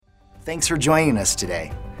Thanks for joining us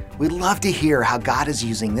today. We'd love to hear how God is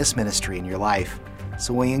using this ministry in your life.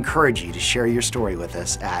 So we encourage you to share your story with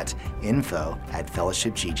us at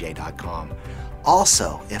info@fellowshipgj.com.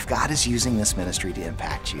 Also, if God is using this ministry to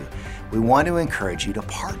impact you, we want to encourage you to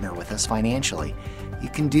partner with us financially. You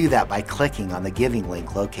can do that by clicking on the giving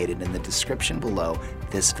link located in the description below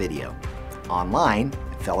this video, online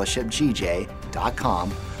at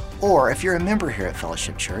fellowshipgj.com, or if you're a member here at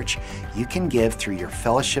Fellowship Church, you can give through your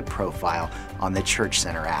Fellowship profile on the Church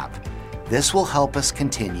Center app. This will help us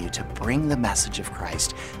continue to bring the message of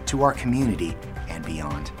Christ to our community and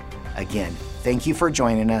beyond. Again, thank you for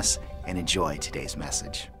joining us and enjoy today's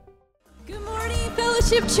message. Good morning,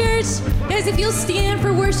 Fellowship Church. Guys, if you'll stand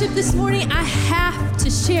for worship this morning, I have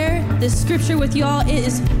to share this scripture with y'all. It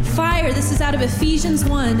is fire. This is out of Ephesians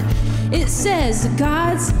 1. It says,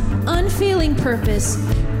 God's unfailing purpose,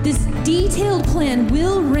 this detailed plan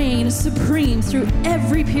will reign supreme through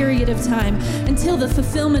every period of time until the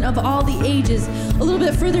fulfillment of all the ages. A little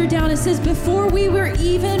bit further down, it says, before we were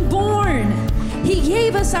even born, He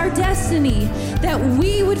gave us our destiny that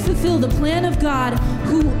we would fulfill the plan of God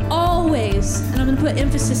who always, and I'm going to put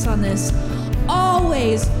emphasis on this,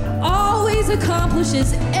 always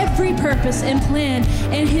accomplishes every purpose and plan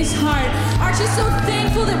in His heart. Aren't you so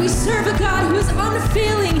thankful that we serve a God who is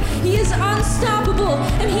unfailing, He is unstoppable,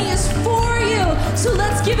 and He is for you? So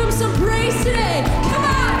let's give Him some praise today. Come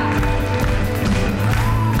on!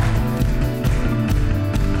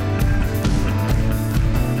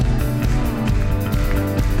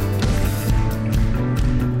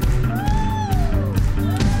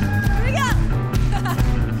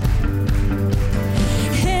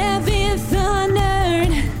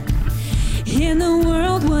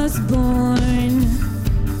 Born.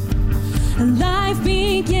 Life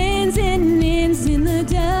begins and ends in the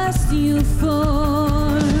dust you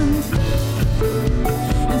formed.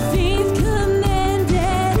 Faith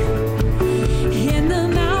commanded and the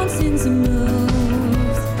mountains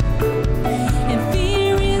moved. And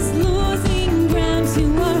fear is losing ground to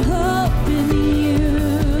our hope in you.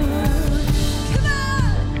 Come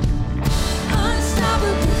on!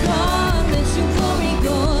 Unstoppable God, let your glory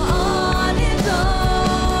go on and on.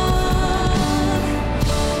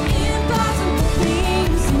 Impossible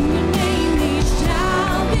things in your name, each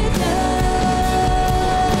child is done.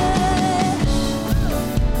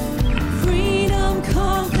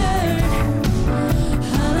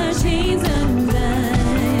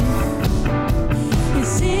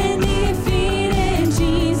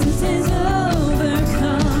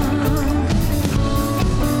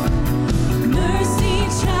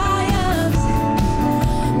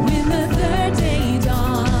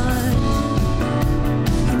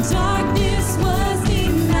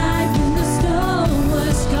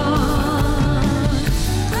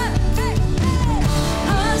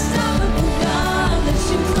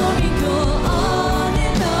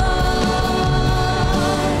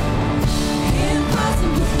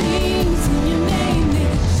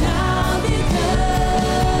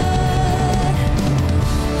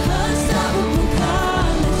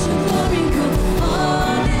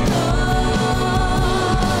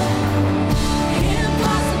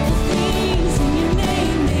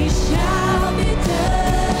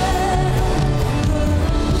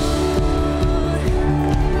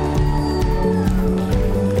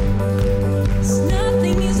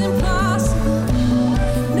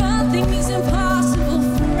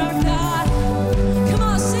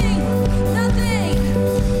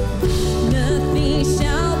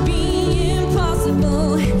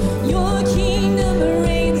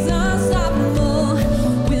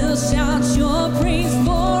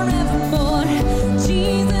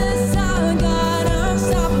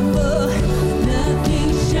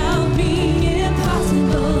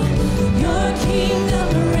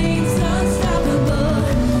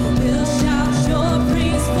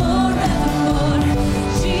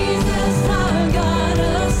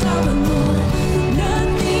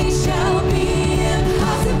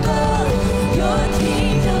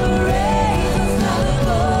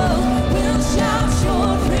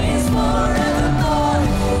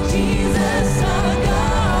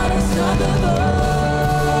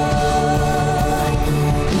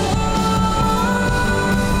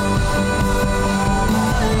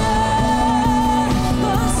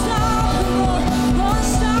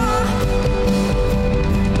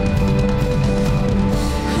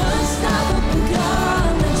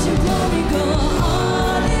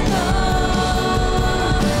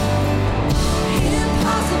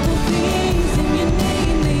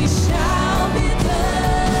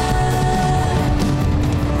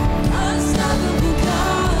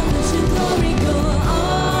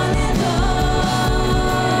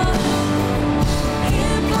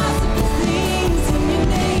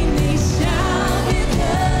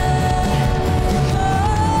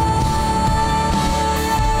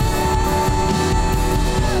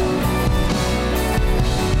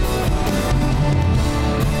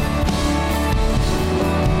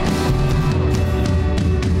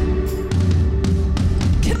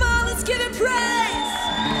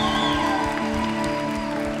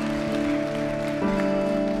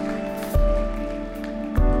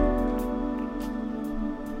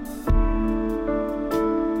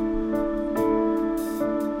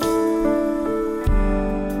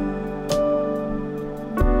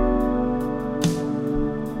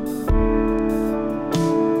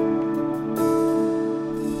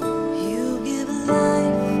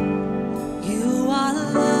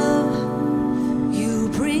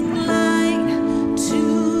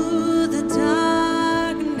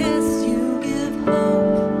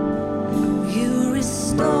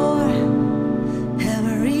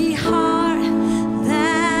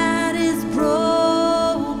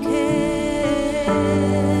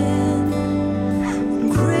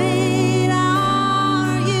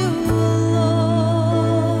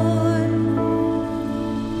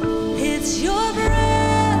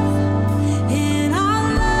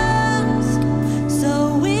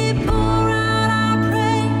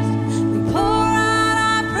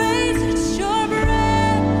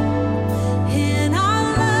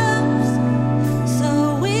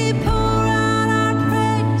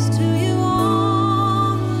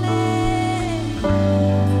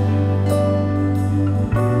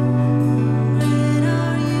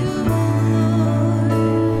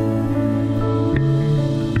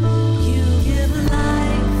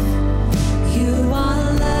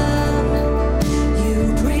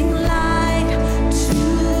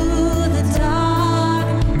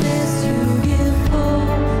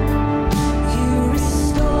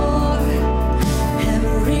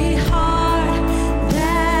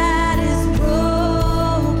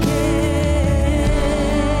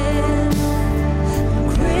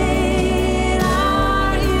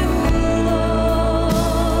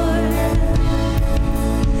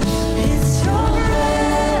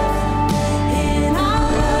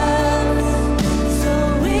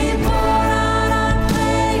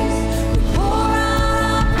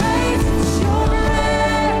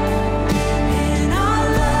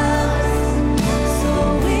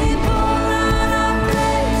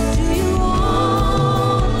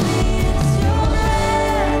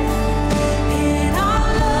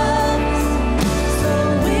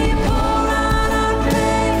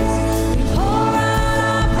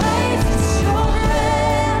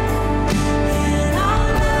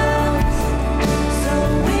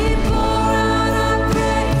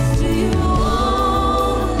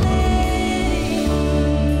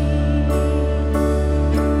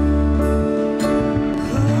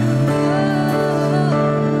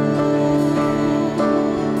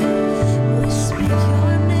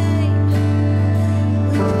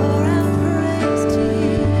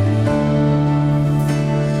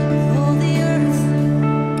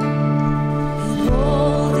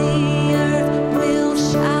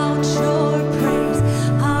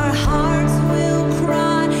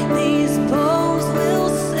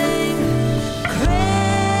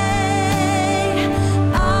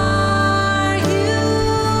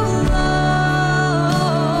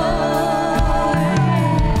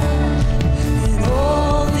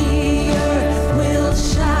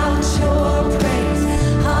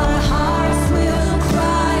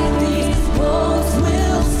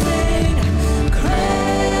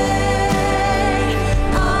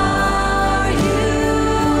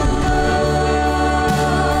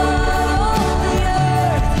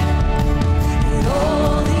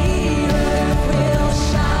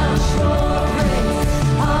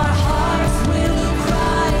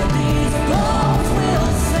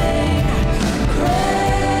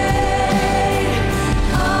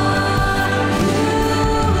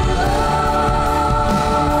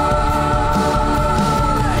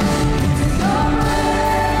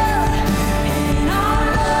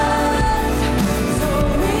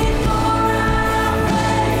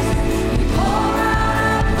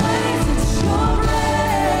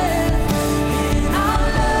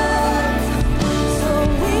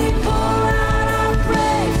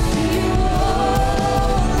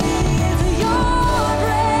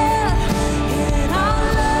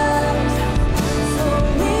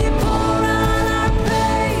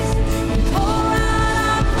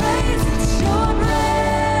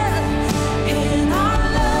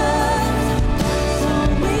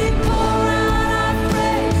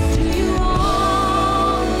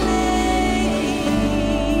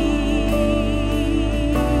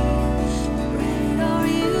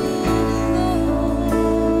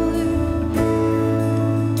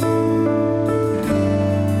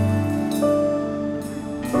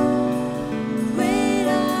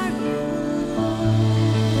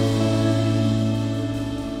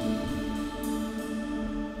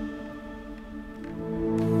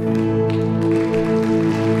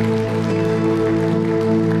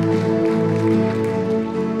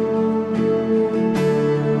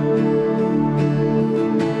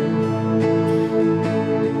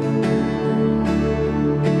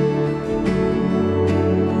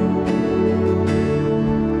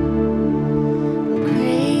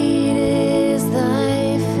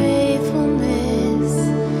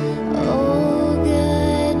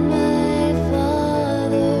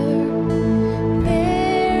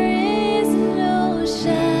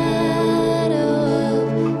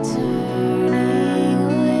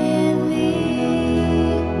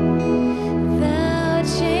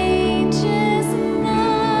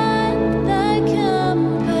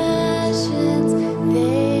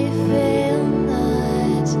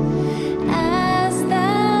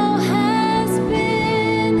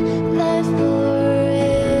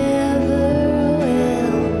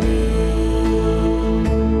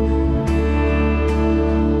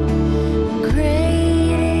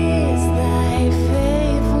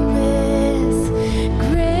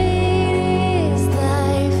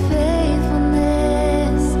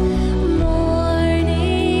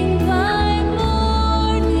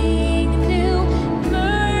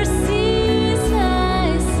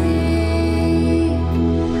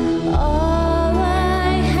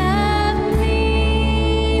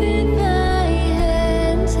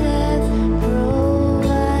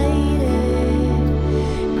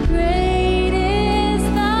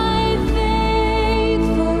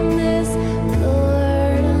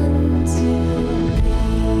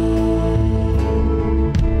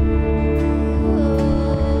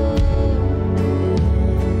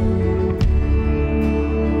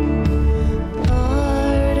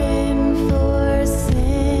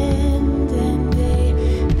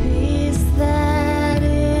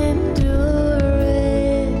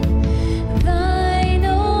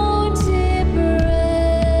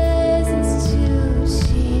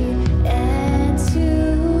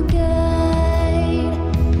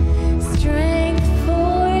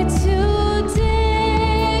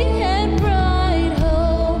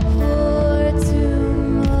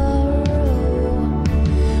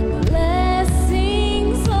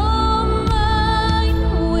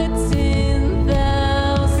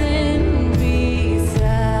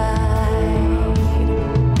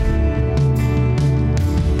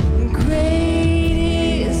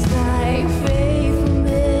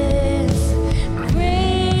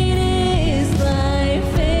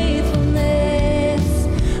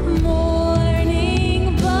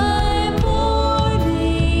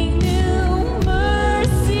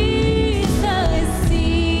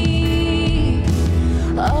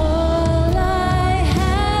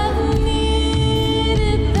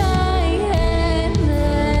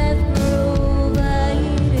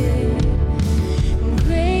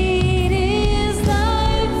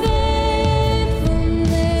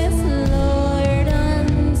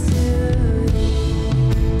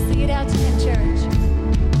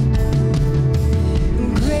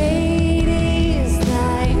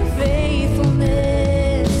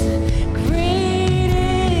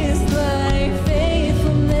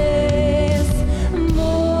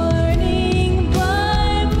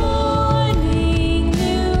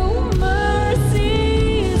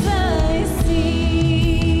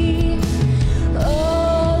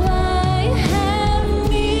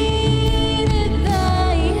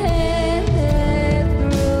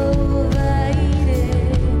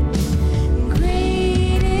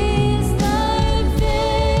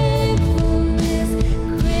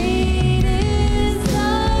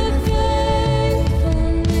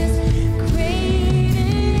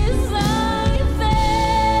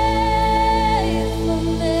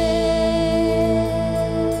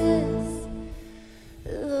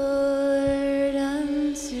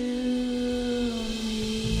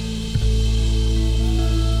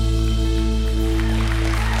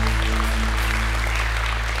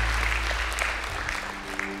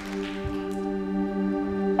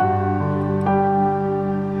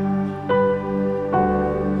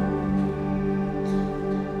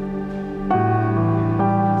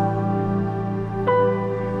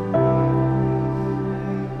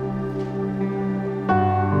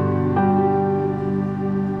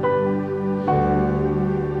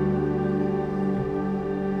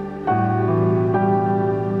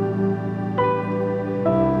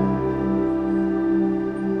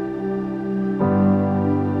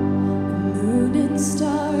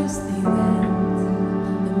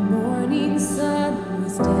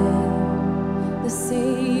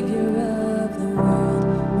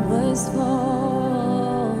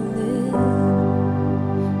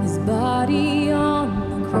 body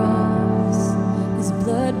on the cross, his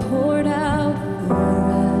blood poured out for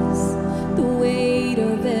us, the weight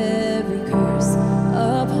of every curse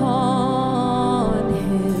upon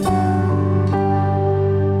him.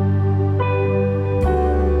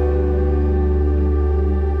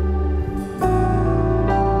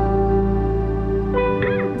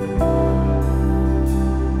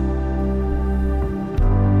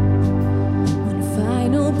 One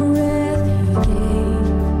final breath he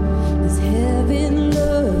gave as heaven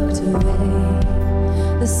looked away.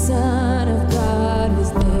 The Son of God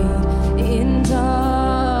was laid in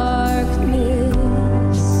darkness,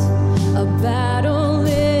 a battle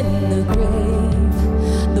in the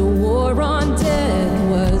grave. The war on death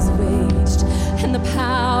was waged, and the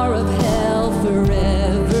power of hell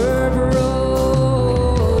forever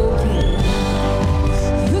broken.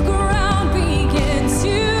 The ground began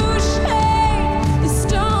to shake, the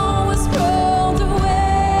stone was rolled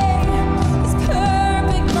away. His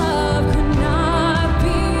perfect love could not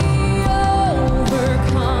be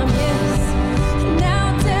overcome. Yes, now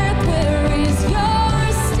death, where is your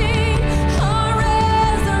sting? Our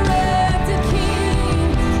resurrected King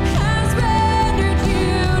has rendered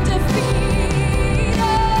you defeated.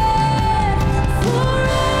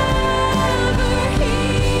 Forever He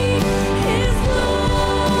is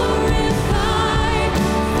glorified.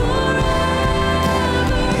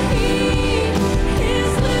 Forever He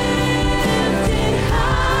is lifted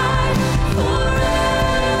high.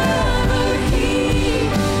 Forever He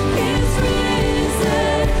is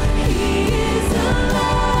risen. He is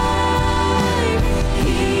alive.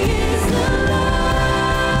 He is alive.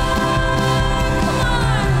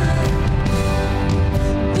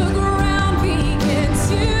 The ground began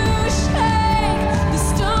to shake, the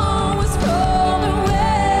stone was rolled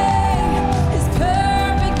away. His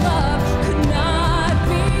perfect love could not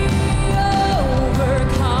be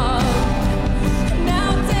overcome.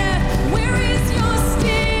 Now death, where is your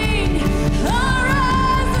sting? Our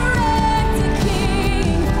resurrected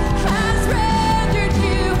King has rendered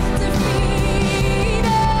you defeated.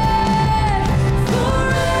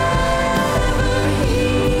 Forever He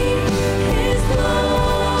is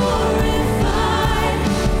glorified.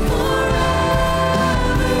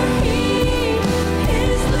 Forever He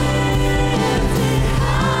is lifted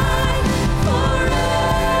high.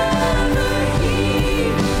 Forever He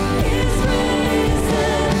is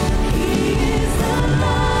risen. He is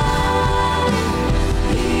alive.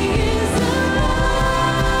 He is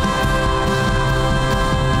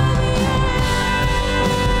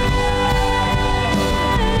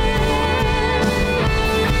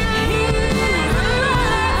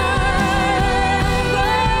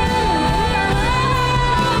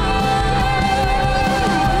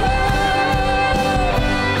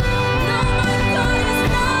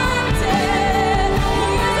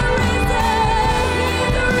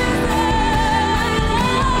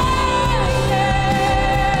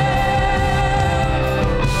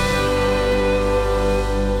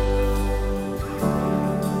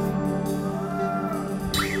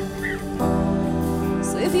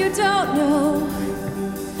So if you don't know,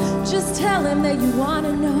 just tell him that you want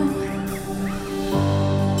to know.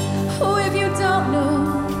 Oh, if you don't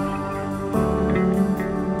know,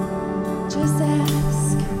 just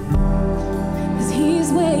ask. 'Cause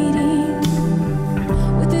he's waiting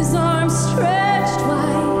with his arms stretched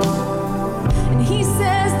wide. And he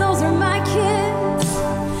says, those are my kids,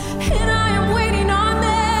 and I am waiting on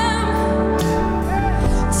them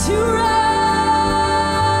to run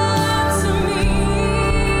to me.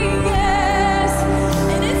 Yes,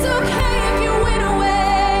 and it's okay if you went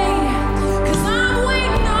away, 'cause I'm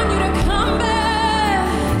waiting on you to come back.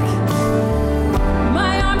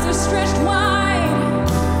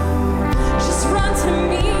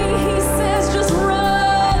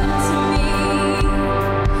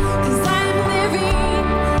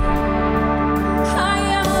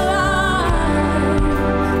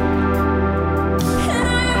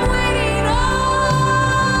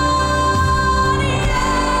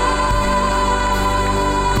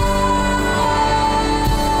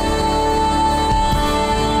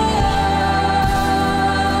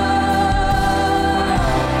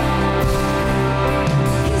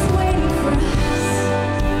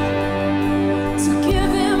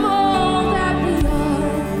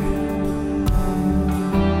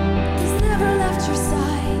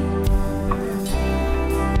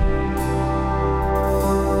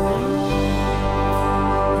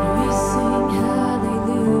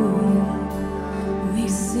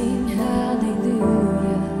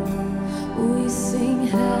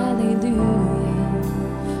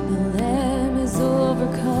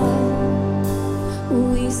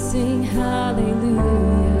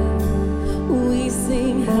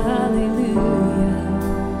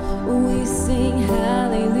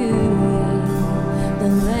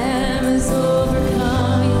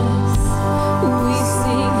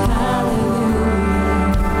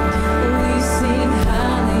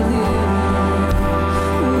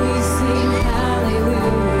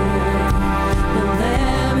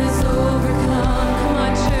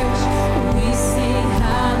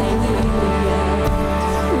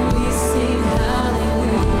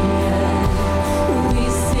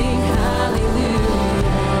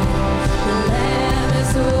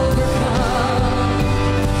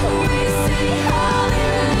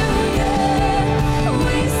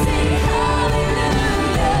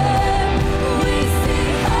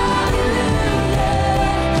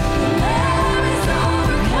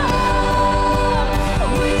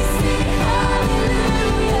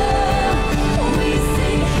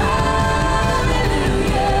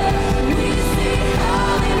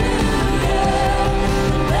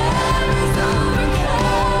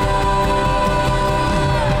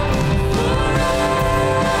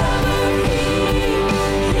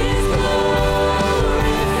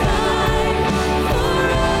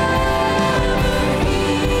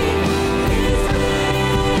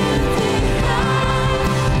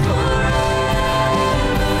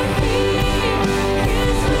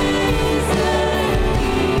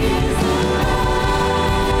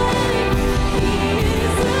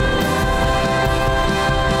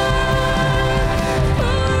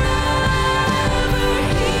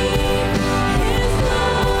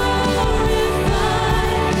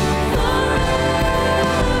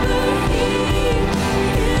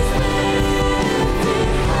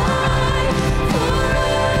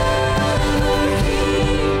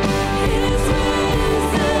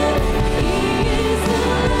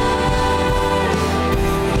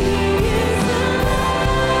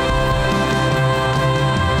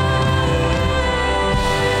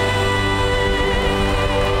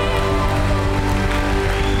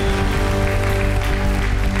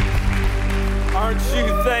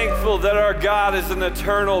 God is an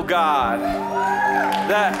eternal God,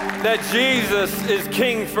 that Jesus is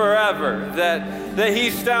king forever, that he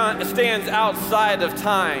stands outside of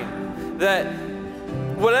time, that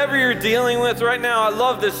whatever you're dealing with right now, I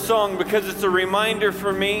love this song because it's a reminder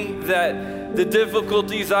for me that the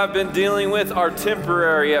difficulties I've been dealing with are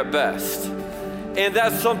temporary at best. And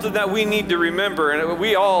that's something that we need to remember. And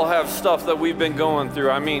we all have stuff that we've been going through.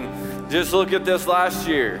 I mean, just look at this last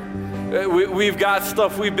year. We've got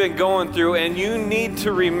stuff we've been going through, and you need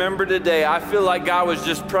to remember today, I feel like God was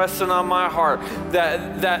just pressing on my heart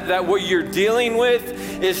that what you're dealing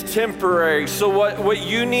with is temporary. So what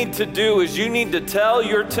you need to do is you need to tell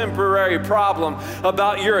your temporary problem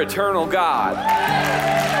about your eternal God.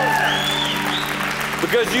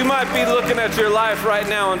 Because you might be looking at your life right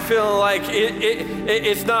now and feeling like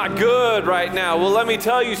it's not good right now. Well, let me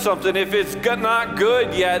tell you something. If it's not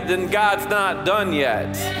good yet, then God's not done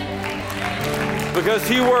yet. Because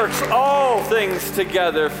he works all things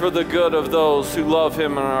together for the good of those who love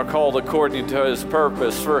him and are called according to his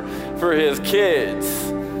purpose for his kids.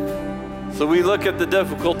 So we look at the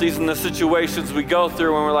difficulties and the situations we go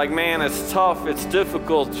through and we're like, man, it's tough, it's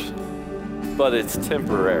difficult, but it's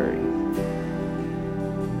temporary.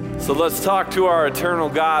 So let's talk to our eternal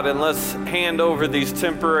God and let's hand over these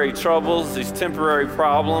temporary troubles, these temporary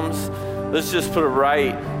problems. Let's just put it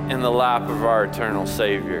right in the lap of our eternal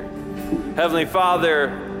Savior. Heavenly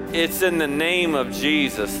Father, it's in the name of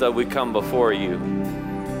Jesus that we come before you.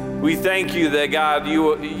 We thank you that, God,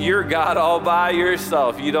 you're God all by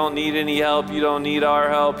yourself. You don't need any help. You don't need our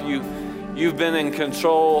help. You've been in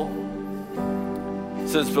control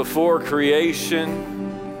since before creation.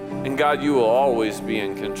 And God, you will always be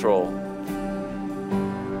in control.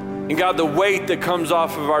 And God, the weight that comes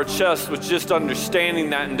off of our chest with just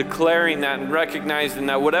understanding that and declaring that and recognizing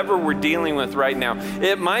that whatever we're dealing with right now,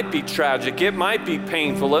 it might be tragic, it might be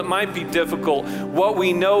painful, it might be difficult. What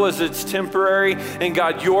we know is it's temporary, and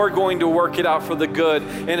God, you're going to work it out for the good.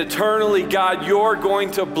 And eternally, God, you're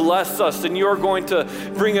going to bless us and you're going to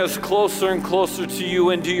bring us closer and closer to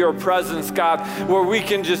you, into your presence, God, where we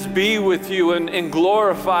can just be with you and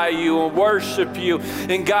glorify you and worship you.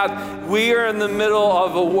 And God, we are in the middle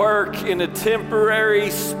of a work in a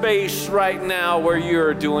temporary space right now where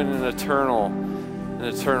you're doing an eternal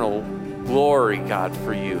glory, God,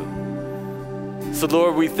 for you. So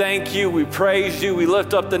Lord, we thank you, we praise you, we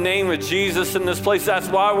lift up the name of Jesus in this place. That's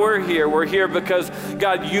why we're here. We're here because,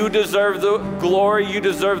 God, you deserve the glory, you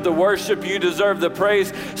deserve the worship, you deserve the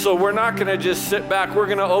praise. So we're not going to just sit back. We're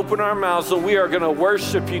going to open our mouths, so we are going to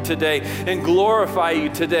worship you today and glorify you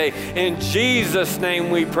today. In Jesus' name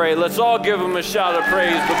we pray. Let's all give him a shout of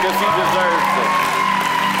praise because he deserves it.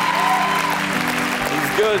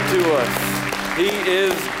 He's good to us. He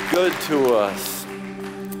is good to us.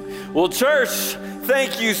 Well, church,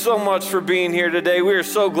 thank you so much for being here today. We are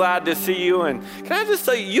so glad to see you. And can I just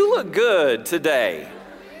tell you, you look good today.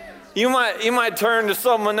 You might turn to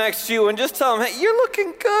someone next to you and just tell them, hey, you're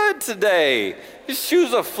looking good today. Your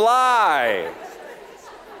shoes are fly.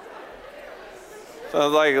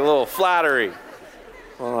 Sounds like a little flattery.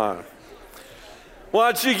 Hold on.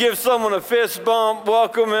 Why don't you give someone a fist bump,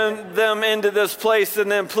 welcoming them into this place, and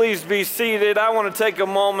then please be seated. I want to take a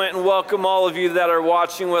moment and welcome all of you that are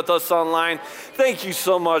watching with us online. Thank you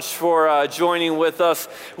so much for joining with us.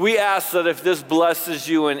 We ask that if this blesses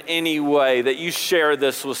you in any way, that you share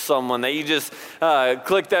this with someone, that you just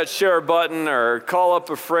click that share button or call up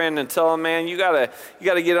a friend and tell them, man, you gotta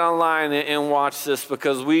get online and watch this,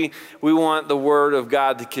 because we want the Word of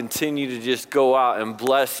God to continue to just go out and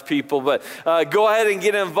bless people. But go ahead and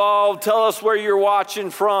get involved. Tell us where you're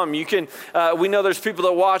watching from. You can. We know there's people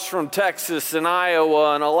that watch from Texas and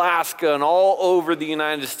Iowa and Alaska and all over the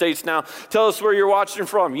United States now. Tell us where you're watching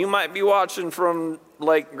from. You might be watching from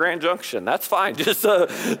like Grand Junction. That's fine. Just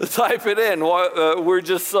type it in. We're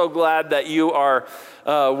just so glad that you are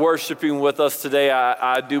worshiping with us today.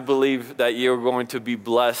 I do believe that you're going to be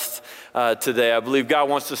blessed today. I believe God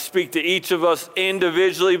wants to speak to each of us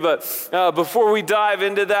individually, but before we dive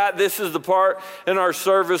into that, this is the part in our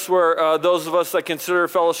service where those of us that consider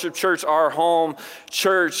Fellowship Church our home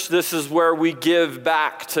church, this is where we give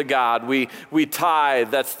back to God. We tithe.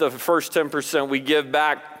 That's the first 10%. We give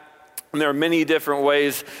back. And there are many different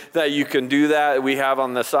ways that you can do that. We have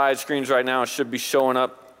on the side screens right now. It should be showing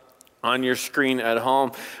up on your screen at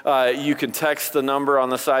home. You can text the number on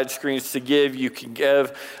the side screens to give. You can give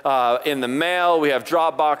in the mail. We have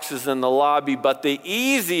drop boxes in the lobby. But the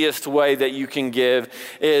easiest way that you can give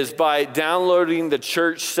is by downloading the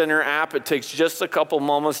Church Center app. It takes just a couple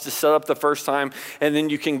moments to set up the first time, and then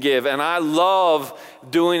you can give. And I love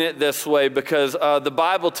doing it this way because the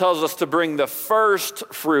Bible tells us to bring the first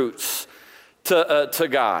fruits to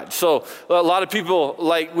God. So a lot of people,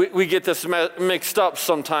 like, we get this mixed up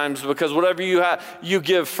sometimes, because whatever you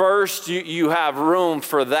give first, you have room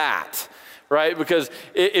for that, right? Because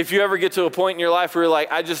if you ever get to a point in your life where you're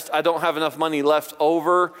like, I don't have enough money left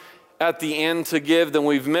over at the end to give, then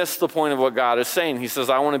we've missed the point of what God is saying. He says,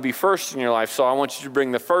 I want to be first in your life, so I want you to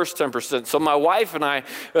bring the first 10%. So my wife and I,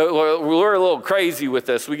 we're a little crazy with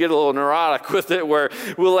this. We get a little neurotic with it, where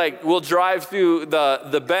we'll drive through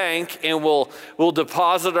the bank and we'll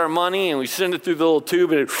deposit our money, and we send it through the little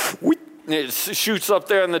tube, and it shoots up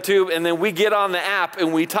there in the tube, and then we get on the app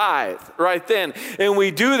and we tithe right then. And we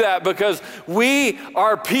do that because we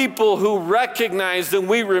are people who recognize and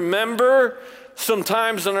we remember some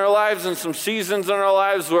times in our lives and some seasons in our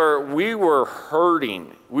lives where we were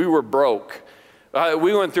hurting, we were broke.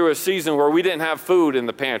 We went through a season where we didn't have food in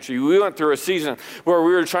the pantry. We went through a season where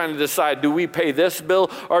we were trying to decide, do we pay this bill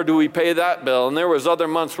or do we pay that bill? And there was other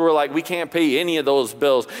months where we're like, we can't pay any of those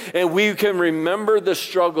bills. And we can remember the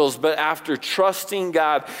struggles, but after trusting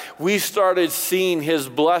God, we started seeing his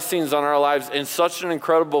blessings on our lives in such an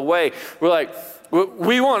incredible way. We're like,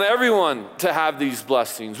 we want everyone to have these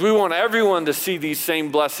blessings. We want everyone to see these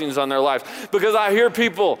same blessings on their lives. Because I hear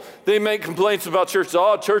people, they make complaints about church.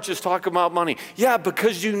 Oh, churches talk about money. Yeah,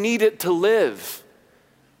 because you need it to live.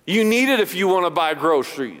 You need it if you want to buy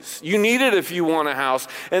groceries. You need it if you want a house.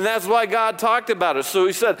 And that's why God talked about it. So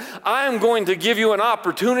he said, I am going to give you an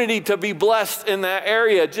opportunity to be blessed in that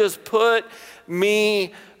area. Just put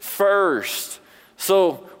me first.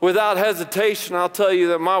 So without hesitation, I'll tell you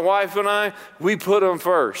that my wife and I, we put him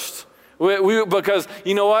first. Because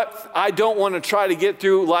you know what? I don't want to try to get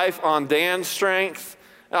through life on Dan's strength.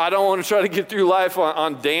 I don't want to try to get through life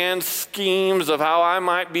on Dan's schemes of how I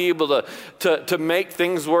might be able to make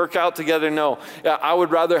things work out together. No, I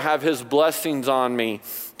would rather have his blessings on me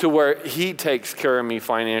to where he takes care of me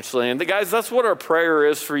financially. And guys, that's what our prayer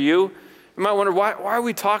is for you. You might wonder, why are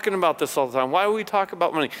we talking about this all the time? Why do we talk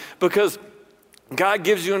about money? Because God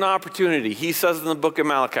gives you an opportunity. He says in the book of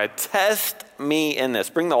Malachi, test me in this.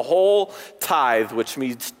 Bring the whole tithe, which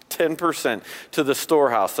means 10%, to the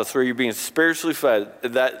storehouse. That's where you're being spiritually fed,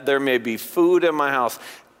 that there may be food in my house.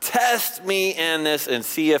 Test me in this and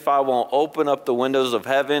see if I won't open up the windows of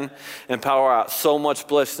heaven and pour out so much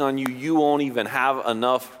blessing on you, you won't even have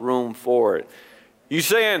enough room for it. You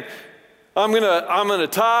saying, I'm gonna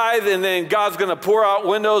tithe and then God's gonna pour out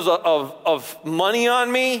windows of money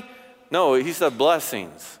on me? No, he said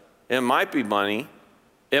blessings. It might be money.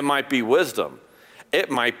 It might be wisdom.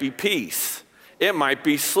 It might be peace. It might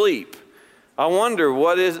be sleep. I wonder,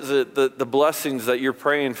 what is it, the blessings that you're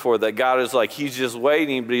praying for that God is like, he's just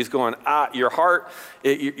waiting, but he's going, your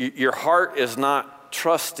heart is not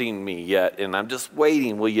trusting me yet, and I'm just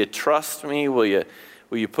waiting. Will you trust me? Will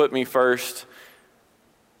you put me first?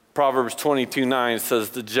 Proverbs 22:9 says,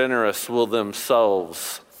 the generous will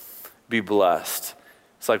themselves be blessed.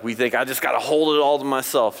 It's like we think, I just got to hold it all to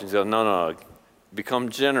myself. And he's going, no, become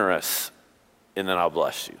generous, and then I'll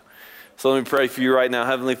bless you. So let me pray for you right now.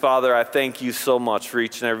 Heavenly Father, I thank you so much for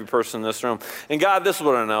each and every person in this room. And God, this is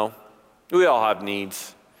what I know. We all have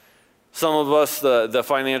needs. Some of us, the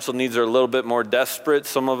financial needs are a little bit more desperate.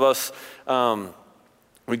 Some of us,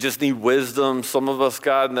 we just need wisdom. Some of us,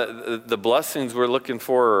 God, the blessings we're looking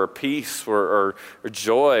for are peace or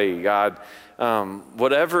joy, God.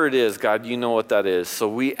 Whatever it is, God, you know what that is. So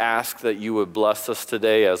we ask that you would bless us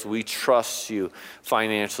today as we trust you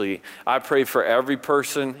financially. I pray for every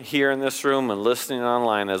person here in this room and listening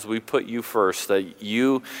online as we put you first, that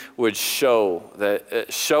you would show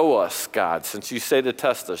us, God, since you say to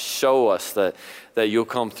test us, show us that you'll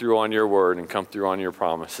come through on your word and come through on your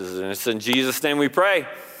promises. And it's in Jesus' name we pray.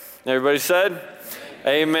 Everybody said?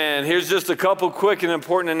 Amen. Here's just a couple quick and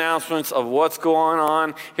important announcements of what's going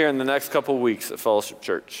on here in the next couple weeks at Fellowship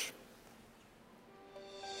Church.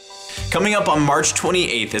 Coming up on March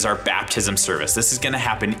 28th is our baptism service. This is going to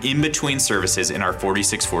happen in between services in our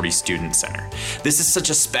 4640 Student Center. This is such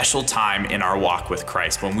a special time in our walk with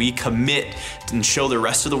Christ when we commit and show the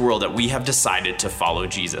rest of the world that we have decided to follow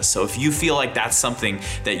Jesus. So if you feel like that's something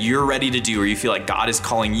that you're ready to do, or you feel like God is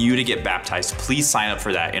calling you to get baptized, please sign up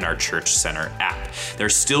for that in our Church Center app.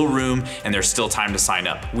 There's still room and there's still time to sign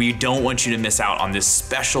up. We don't want you to miss out on this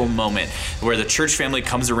special moment where the church family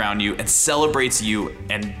comes around you and celebrates you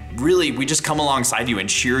and really we just come alongside you and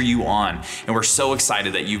cheer you on. And we're so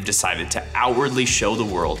excited that you've decided to outwardly show the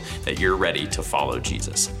world that you're ready to follow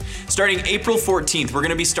Jesus. Starting April 14th, we're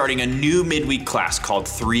gonna be starting a new midweek class called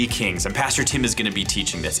Three Kings, and Pastor Tim is gonna be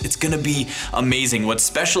teaching this. It's gonna be amazing. What's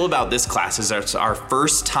special about this class is it's our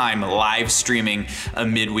first time live streaming a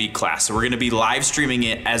midweek class. So we're gonna be live streaming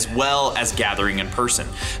it as well as gathering in person.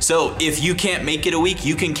 So if you can't make it a week,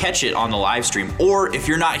 you can catch it on the live stream. Or if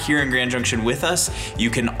you're not here in Grand Junction with us, you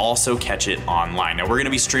can also catch it online. Now we're gonna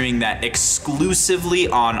be streaming that exclusively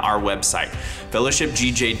on our website,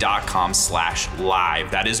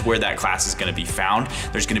 fellowshipgj.com/live. That is where that class is gonna be found.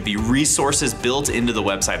 There's gonna be resources built into the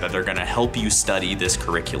website that are gonna help you study this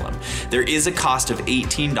curriculum. There is a cost of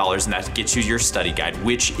 $18, and that gets you your study guide,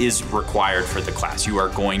 which is required for the class. You are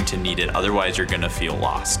going to need it, otherwise you're gonna feel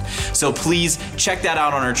lost. So please check that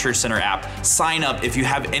out on our Church Center app. Sign up. If you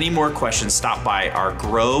have any more questions, stop by our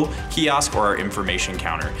Grow kiosk or our information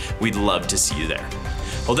counter. We'd love to see you there.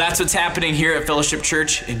 Well, that's what's happening here at Fellowship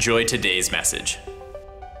Church. Enjoy today's message.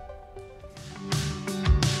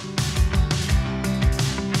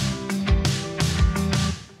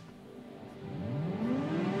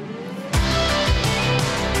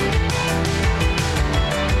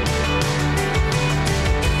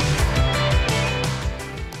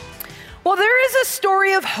 Well, there is a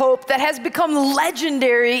story of hope that has become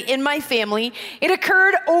legendary in my family. It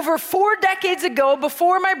occurred over 4 decades ago,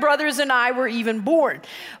 before my brothers and I were even born.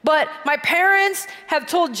 But my parents have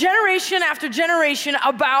told generation after generation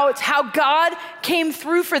about how God came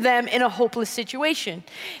through for them in a hopeless situation.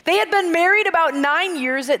 They had been married about 9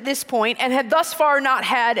 years at this point and had thus far not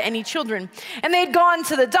had any children. And they'd gone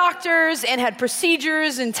to the doctors and had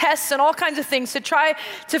procedures and tests and all kinds of things to try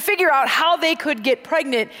to figure out how they could get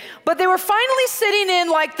pregnant. But they were finally sitting in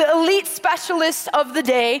like the elite specialists of the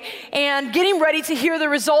day and getting ready to hear the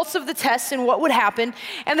results of the tests and what would happen.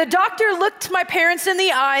 And the doctor looked my parents in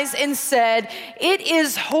the eyes and said, "It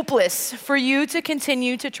is hopeless for you to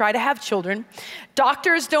continue to try to have children.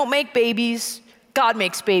 Doctors don't make babies. God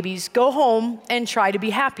makes babies. Go home and try to be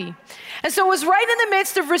happy." And so it was right in the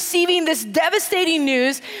midst of receiving this devastating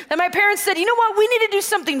news that my parents said, "You know what, we need to do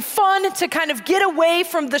something fun to kind of get away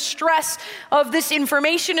from the stress of this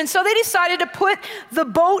information." And so they decided to put the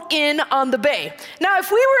boat in on the bay. Now,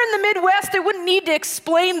 if we were in the Midwest, I wouldn't need to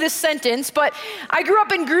explain this sentence, but I grew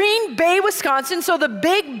up in Green Bay, Wisconsin, so the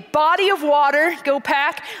big body of water, go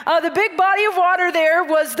Pack, the big body of water there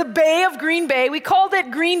was the Bay of Green Bay. We called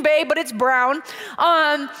it Green Bay, but it's brown.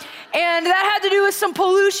 And that had to do with some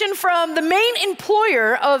pollution from the main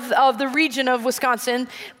employer of the region of Wisconsin,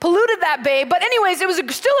 polluted that bay. But anyways, it was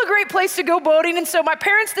still a great place to go boating. And so my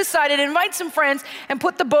parents decided to invite some friends and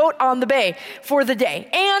put the boat on the bay for the day.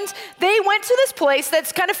 And they went to this place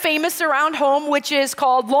that's kind of famous around home, which is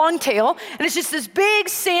called Longtail. And it's just this big,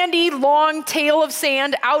 sandy, long tail of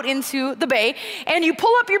sand out into the bay. And you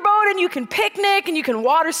pull up your boat and you can picnic and you can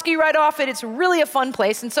water ski right off it. It's really a fun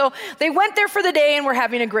place. And so they went there for the day and were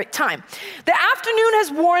having a great time. The afternoon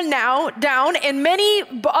has worn now down, and many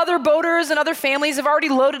other boaters and other families have already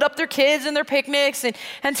loaded up their kids and their picnics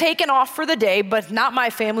and taken off for the day, but not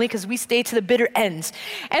my family, because we stay to the bitter ends.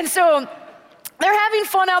 And so they're having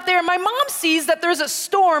fun out there, and my mom sees that there's a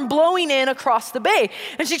storm blowing in across the bay.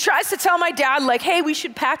 And she tries to tell my dad, like, "Hey, we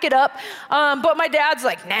should pack it up." But my dad's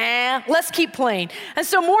like, "Nah, let's keep playing." And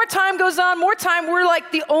so more time goes on, more time. We're like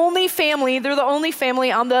the only family. They're the only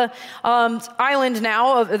family on the island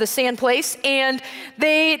now of the sand place. And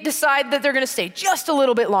they decide that they're going to stay just a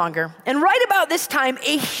little bit longer. And right about this time,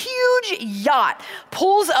 a huge yacht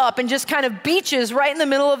pulls up and just kind of beaches right in the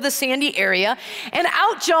middle of the sandy area. And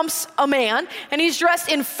out jumps a man. And he's dressed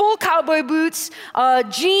in full cowboy boots,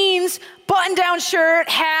 jeans, button-down shirt,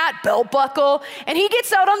 hat, belt buckle, and he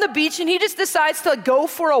gets out on the beach and he just decides to go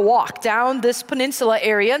for a walk down this peninsula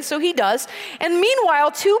area, and so he does. And meanwhile,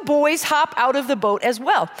 2 boys hop out of the boat as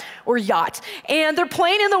well, or yacht, and they're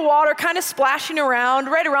playing in the water, kind of splashing around,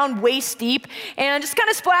 right around waist deep, and just kind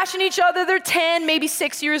of splashing each other. They're 10, maybe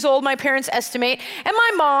 6 years old, my parents estimate. And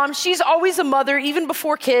my mom, she's always a mother, even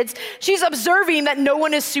before kids. She's observing that no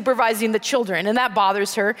one is supervising the children, and that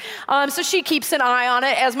bothers her. So she keeps an eye on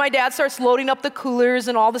it as my dad starts loading up the coolers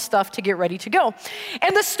and all the stuff to get ready to go.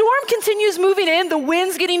 And the storm continues moving in. The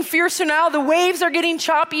wind's getting fiercer now. The waves are getting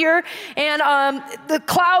choppier. And the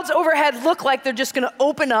clouds overhead look like they're just going to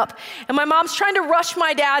open up. And my mom's trying to rush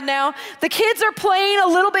my dad now. The kids are playing a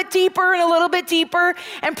little bit deeper and a little bit deeper.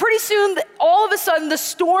 And pretty soon, all of a sudden, the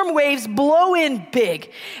storm waves blow in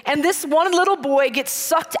big. And this one little boy gets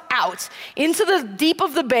sucked out into the deep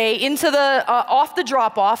of the bay, into the off the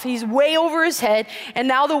drop-off. He's way over his head. And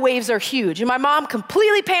now the waves are huge. And my mom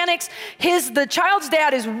completely panics. The child's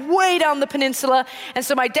dad is way down the peninsula. And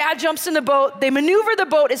so my dad jumps in the boat. They maneuver the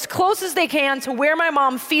boat as close as they can to where my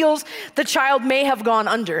mom feels the child may have gone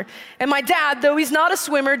under. And my dad, though he's not a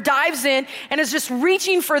swimmer, dives in and is just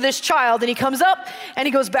reaching for this child. And he comes up and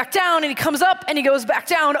he goes back down and he comes up and he goes back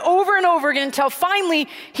down over and over again until finally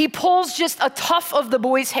he pulls just a tuft of the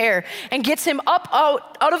boy's hair and gets him up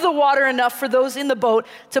out of the water enough for those in the boat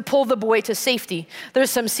to pull the boy to safety. There's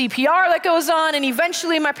some CPR that goes on, and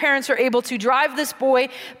eventually my parents are able to drive this boy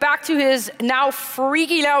back to his now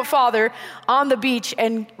freaking out father on the beach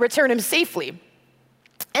and return him safely.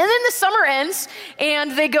 And then the summer ends,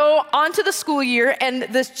 and they go on to the school year, and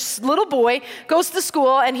this little boy goes to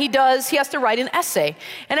school, and he has to write an essay.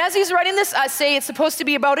 And as he's writing this essay, it's supposed to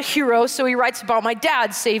be about a hero, so he writes about my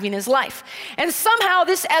dad saving his life. And somehow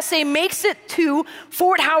this essay makes it to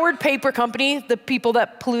Fort Howard Paper Company, the people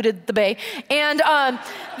that polluted the bay, and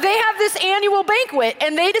they have this annual banquet,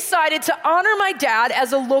 and they decided to honor my dad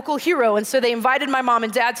as a local hero. And so they invited my mom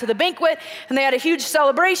and dad to the banquet, and they had a huge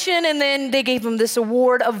celebration, and then they gave him this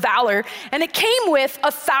award of valor, and it came with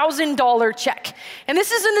a $1,000 check. And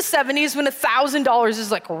this is in the 70s when $1,000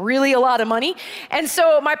 is like really a lot of money. And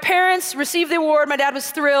so my parents received the award, my dad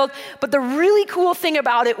was thrilled, but the really cool thing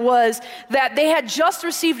about it was that they had just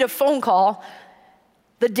received a phone call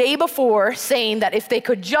the day before saying that if they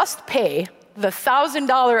could just pay the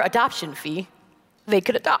 $1,000 adoption fee, they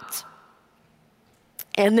could adopt.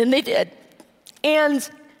 And then they did. And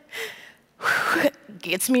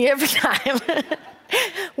gets me every time.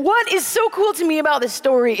 What is so cool to me about this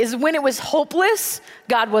story is when it was hopeless,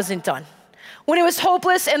 God wasn't done. When it was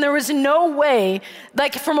hopeless and there was no way,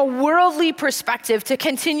 like from a worldly perspective, to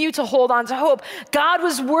continue to hold on to hope, God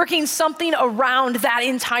was working something around that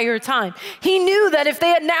entire time. He knew that if they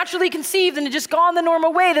had naturally conceived and had just gone the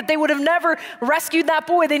normal way, that they would have never rescued that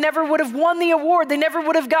boy. They never would have won the award. They never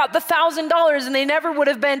would have got the $1,000, and they never would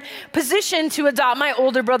have been positioned to adopt my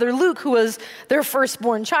older brother Luke, who was their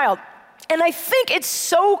firstborn child. And I think it's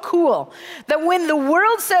so cool that when the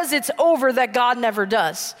world says it's over, that God never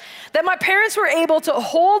does. That my parents were able to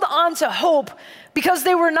hold on to hope because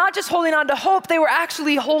they were not just holding on to hope, they were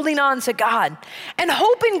actually holding on to God. And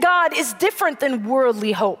hope in God is different than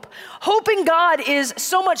worldly hope. Hope in God is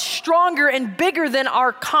so much stronger and bigger than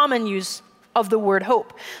our common use of the word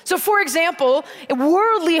hope. So for example,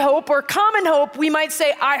 worldly hope or common hope, we might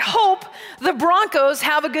say, I hope the Broncos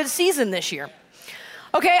have a good season this year.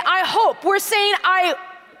 Okay, I hope. We're saying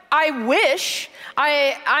I wish,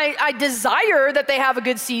 I desire that they have a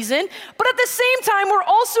good season, but at the same time, we're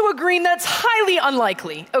also agreeing that it's highly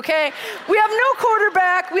unlikely, okay? We have no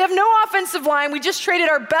quarterback, we have no offensive line, we just traded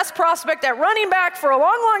our best prospect at running back for a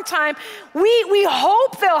long, long time. We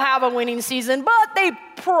hope they'll have a winning season, but they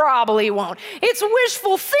probably won't. It's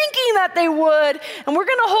wishful thinking that they would, and we're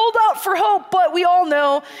gonna hold out for hope, but we all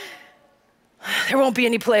know there won't be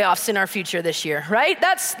any playoffs in our future this year, right?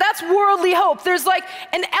 That's worldly hope. There's like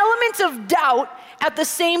an element of doubt at the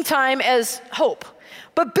same time as hope.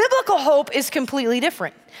 But biblical hope is completely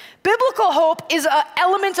different. Biblical hope is an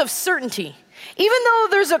element of certainty. Even though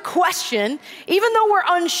there's a question, even though we're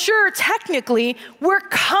unsure technically, we're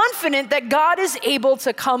confident that God is able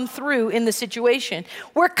to come through in the situation.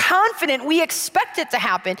 We're confident, we expect it to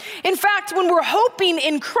happen. In fact, when we're hoping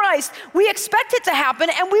in Christ, we expect it to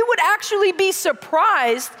happen, and we would actually be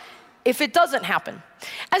surprised if it doesn't happen.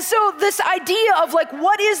 And so this idea of like,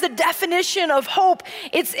 what is the definition of hope?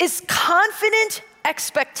 It's confident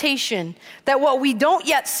expectation that what we don't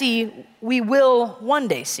yet see, we will one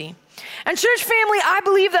day see. And church family, I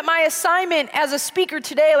believe that my assignment as a speaker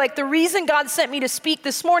today, like the reason God sent me to speak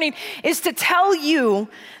this morning, is to tell you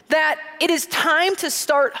that it is time to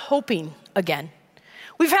start hoping again.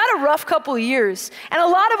 We've had a rough couple of years, and a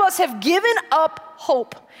lot of us have given up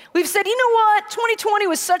hope. We've said, you know what, 2020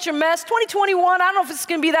 was such a mess. 2021, I don't know if it's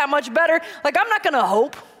gonna be that much better. Like, I'm not gonna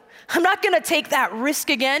hope. I'm not gonna take that risk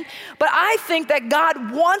again, but I think that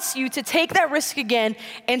God wants you to take that risk again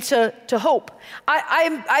and to hope.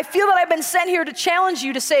 I feel that I've been sent here to challenge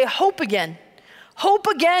you to say hope again. Hope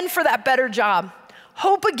again for that better job.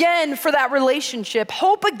 Hope again for that relationship.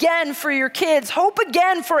 Hope again for your kids. Hope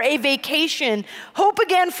again for a vacation. Hope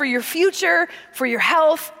again for your future, for your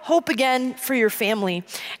health. Hope again for your family.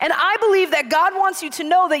 And I believe that God wants you to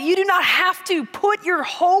know that you do not have to put your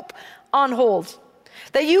hope on hold.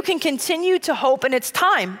 That you can continue to hope, and it's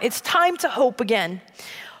time. It's time to hope again.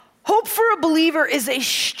 Hope for a believer is a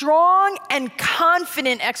strong and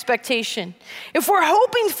confident expectation. If we're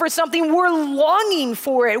hoping for something, we're longing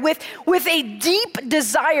for it with a deep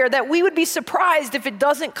desire that we would be surprised if it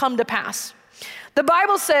doesn't come to pass. The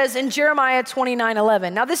Bible says in Jeremiah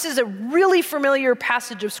 29:11, now this is a really familiar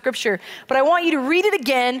passage of scripture, but I want you to read it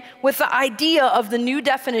again with the idea of the new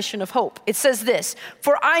definition of hope. It says this,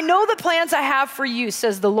 "For I know the plans I have for you,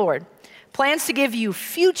 says the Lord, plans to give you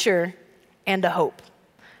future and a hope."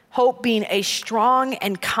 Hope being a strong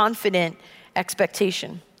and confident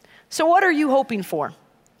expectation. So what are you hoping for?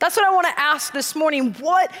 That's what I want to ask this morning.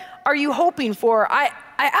 What are you hoping for? I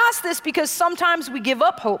ask this because sometimes we give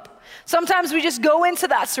up hope. Sometimes we just go into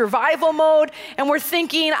that survival mode and we're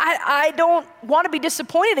thinking, I don't want to be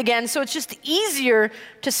disappointed again, so it's just easier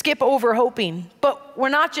to skip over hoping. But we're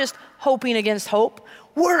not just hoping against hope.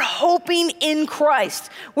 We're hoping in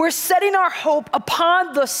Christ. We're setting our hope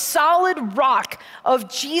upon the solid rock of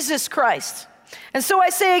Jesus Christ. And so I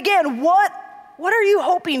say again, what are you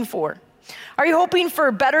hoping for? Are you hoping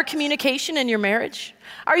for better communication in your marriage?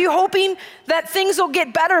 Are you hoping that things will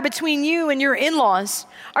get better between you and your in-laws?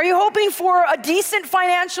 Are you hoping for a decent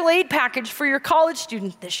financial aid package for your college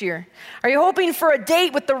student this year? Are you hoping for a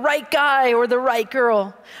date with the right guy or the right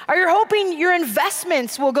girl? Are you hoping your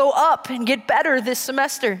investments will go up and get better this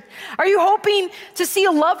semester? Are you hoping to see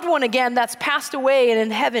a loved one again that's passed away and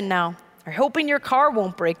in heaven now? Are you hoping your car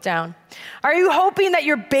won't break down? Are you hoping that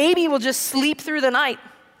your baby will just sleep through the night?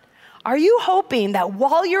 Are you hoping that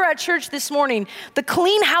while you're at church this morning, the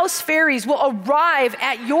clean house fairies will arrive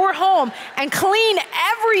at your home and clean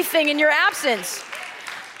everything in your absence?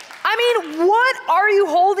 I mean, what are you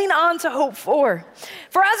holding on to hope for?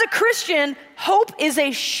 For as a Christian, hope is a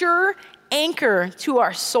sure anchor to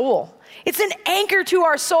our soul. It's an anchor to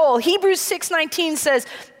our soul. Hebrews 6:19 says,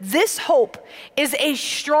 "This hope is a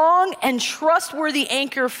strong and trustworthy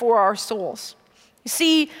anchor for our souls." You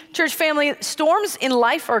see, church family, storms in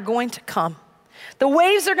life are going to come. The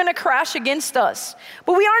waves are going to crash against us.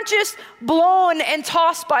 But we aren't just blown and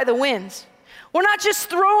tossed by the winds. We're not just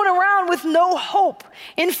thrown around with no hope.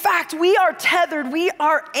 In fact, we are tethered, we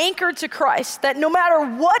are anchored to Christ, that no matter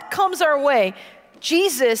what comes our way,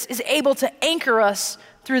 Jesus is able to anchor us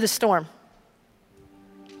through the storm.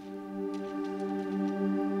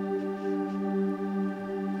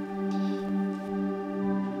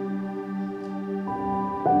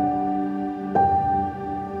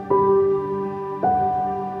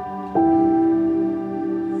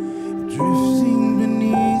 Drifting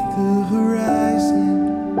beneath the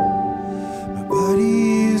horizon, my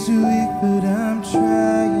body is weak, but I'm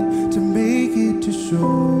trying to make it to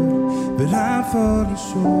shore, but I'm falling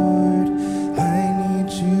short. I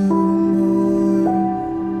need you more.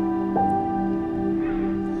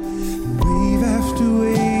 Wave after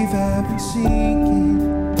wave, I've been sinking,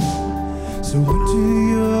 so into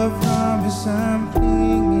your promise I'm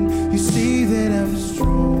clinging. You say that I'm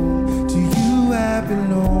strong, to you I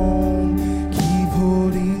belong. Keep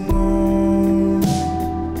holding on,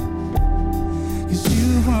 'cause you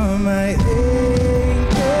are my anchor.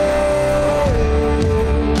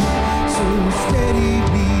 So steady,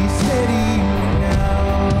 be steady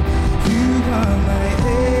now. You are my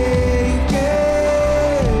anchor.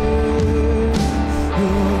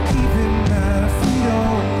 You're keeping my feet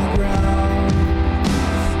on the ground.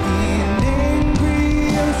 In angry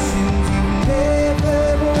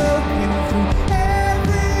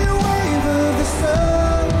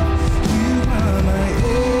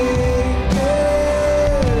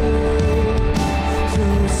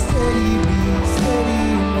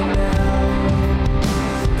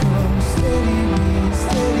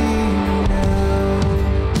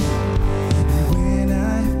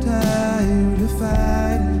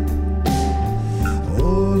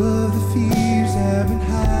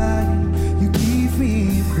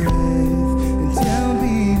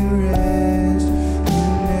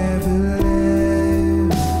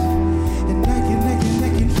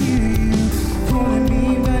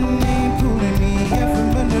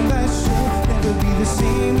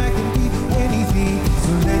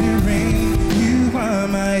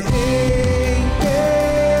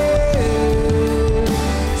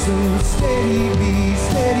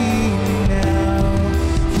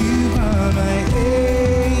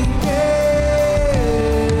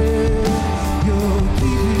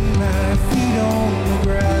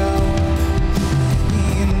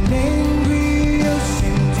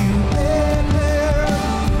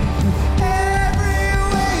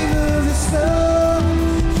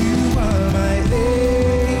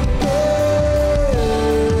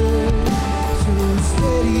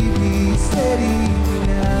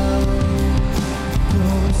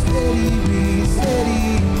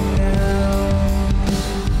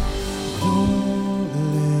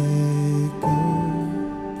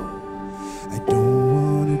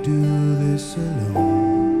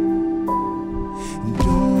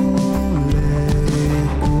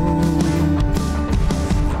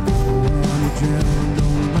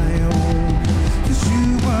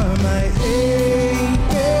my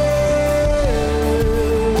anchor.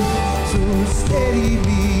 So steady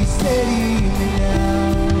me now.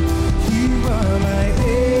 You are my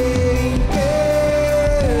anchor.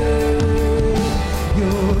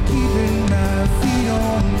 You're keeping my feet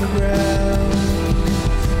on the ground.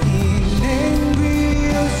 In angry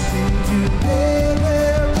ocean together,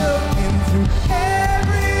 broken through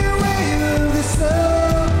every wave of the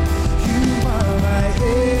sun. You are my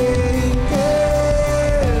anchor.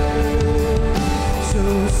 So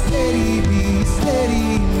steady me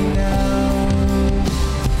now.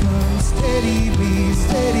 Come steady me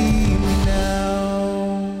now.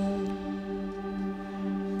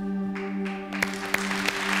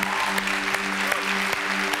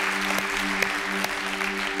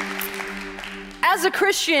 As a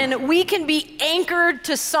Christian, we can be anchored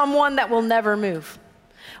to someone that will never move.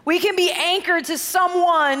 We can be anchored to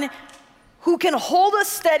someone who can hold us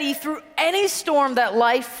steady through any storm that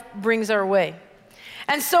life brings our way.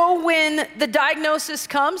 And so when the diagnosis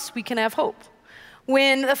comes, we can have hope.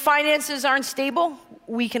 When the finances aren't stable,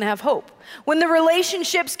 we can have hope. When the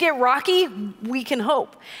relationships get rocky, we can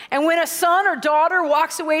hope. And when a son or daughter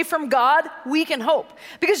walks away from God, we can hope.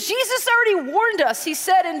 Because Jesus already warned us. He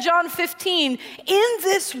said in John 15, in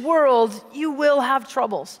this world you will have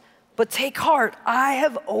troubles, but take heart, I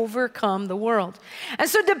have overcome the world. And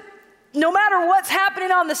so no matter what's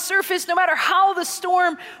happening on the surface, no matter how the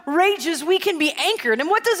storm rages, we can be anchored. And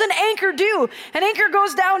what does an anchor do? An anchor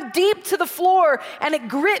goes down deep to the floor and it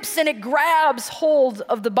grips and it grabs hold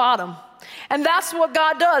of the bottom. And that's what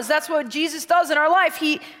God does. That's what Jesus does in our life.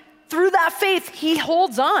 Through that faith, he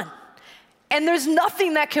holds on. And there's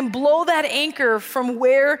nothing that can blow that anchor from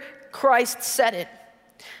where Christ set it.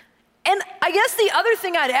 And I guess the other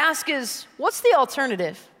thing I'd ask is, what's the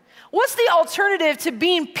alternative? What's the alternative to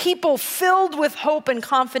being people filled with hope and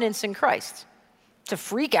confidence in Christ? To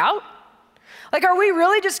freak out? Like, are we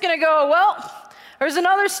really just gonna go, well, there's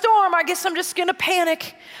another storm, I guess I'm just gonna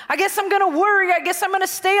panic. I guess I'm gonna worry. I guess I'm gonna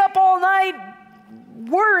stay up all night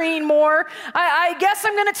worrying more. I guess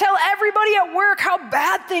I'm gonna tell everybody at work how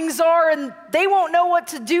bad things are and they won't know what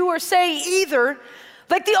to do or say either.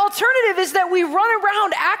 Like, the alternative is that we run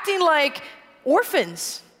around acting like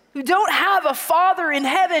orphans who don't have a Father in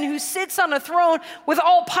heaven who sits on a throne with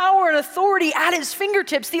all power and authority at his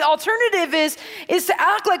fingertips. The alternative is to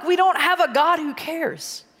act like we don't have a God who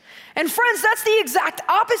cares. And friends, that's the exact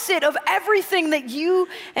opposite of everything that you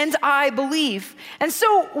and I believe. And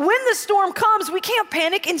so when the storm comes, we can't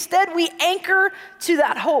panic. Instead, we anchor to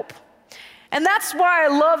that hope. And that's why I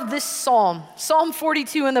love this Psalm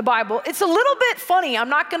 42 in the Bible. It's a little bit funny, I'm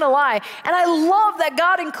not gonna lie. And I love that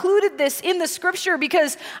God included this in the scripture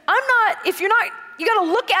because you gotta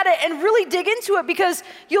look at it and really dig into it because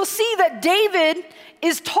you'll see that David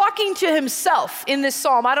is talking to himself in this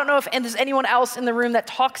Psalm. I don't know if there's anyone else in the room that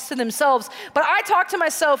talks to themselves, but I talk to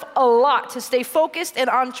myself a lot to stay focused and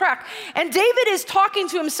on track. And David is talking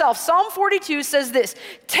to himself. Psalm 42 says this,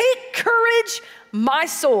 "Take courage, my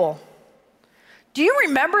soul." Do you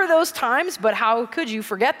remember those times, but how could you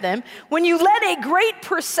forget them, when you led a great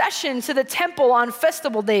procession to the temple on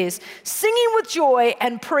festival days, singing with joy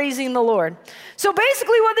and praising the Lord? So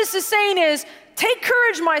basically what this is saying is, take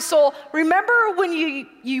courage, my soul. Remember when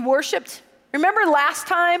you worshiped? Remember last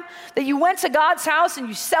time that you went to God's house and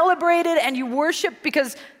you celebrated and you worshiped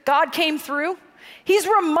because God came through? He's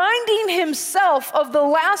reminding himself of the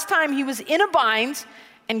last time he was in a bind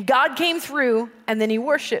and God came through, and then he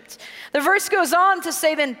worshiped. The verse goes on to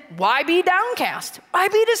say then, why be downcast? Why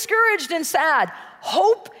be discouraged and sad?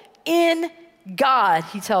 Hope in God,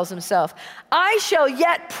 he tells himself. I shall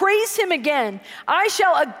yet praise him again. I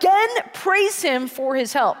shall again praise him for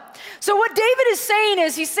his help. So what David is saying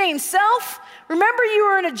is, he's saying, self, remember you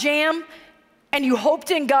were in a jam, and you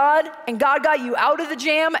hoped in God, and God got you out of the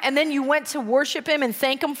jam, and then you went to worship him and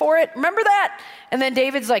thank him for it. Remember that? And then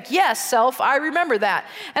David's like, yes, self, I remember that.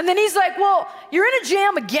 And then he's like, well, you're in a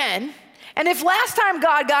jam again, and if last time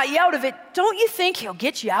God got you out of it, don't you think he'll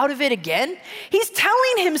get you out of it again? He's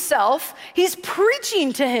telling himself, he's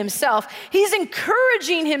preaching to himself, he's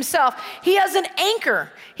encouraging himself. He has an anchor.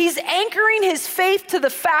 He's anchoring his faith to the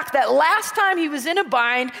fact that last time he was in a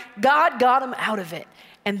bind, God got him out of it.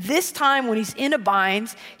 And this time when he's in a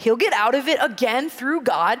bind, he'll get out of it again through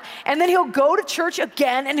God, and then he'll go to church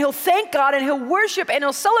again, and he'll thank God, and he'll worship, and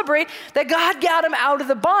he'll celebrate that God got him out of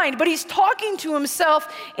the bind. But he's talking to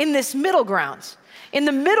himself in this middle ground, in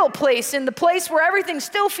the middle place, in the place where everything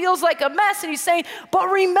still feels like a mess, and he's saying, but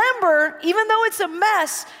remember, even though it's a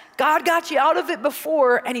mess, God got you out of it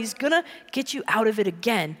before, and he's gonna get you out of it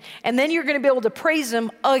again. And then you're gonna be able to praise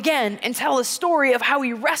him again and tell a story of how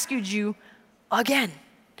he rescued you again.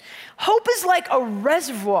 Hope is like a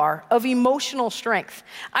reservoir of emotional strength.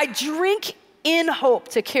 I drink in hope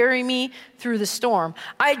to carry me through the storm.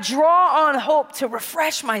 I draw on hope to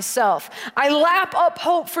refresh myself. I lap up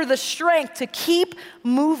hope for the strength to keep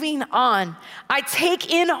moving on. I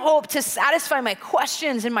take in hope to satisfy my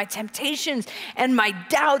questions and my temptations and my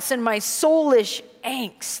doubts and my soulish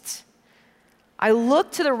angst. I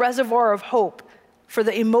look to the reservoir of hope for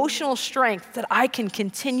the emotional strength that I can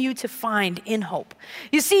continue to find in hope.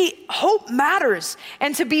 You see, hope matters,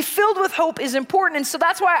 and to be filled with hope is important, and so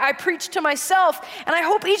that's why I preach to myself, and I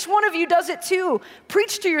hope each one of you does it too.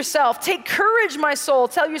 Preach to yourself. Take courage, my soul.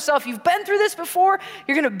 Tell yourself you've been through this before,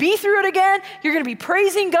 you're gonna be through it again, you're gonna be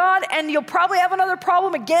praising God, and you'll probably have another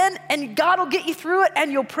problem again, and God will get you through it,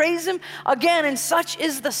 and you'll praise Him again, and such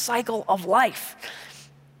is the cycle of life.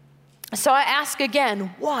 So I ask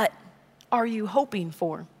again, what are you hoping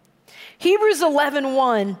for? Hebrews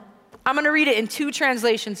 11:1, I'm gonna read it in two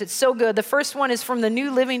translations. It's so good. The first one is from the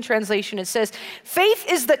New Living Translation. It says, faith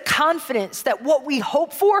is the confidence that what we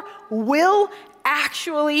hope for will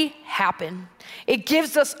actually happen. It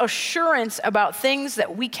gives us assurance about things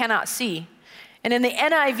that we cannot see. And in the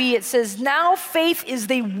NIV, it says, now faith is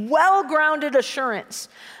the well-grounded assurance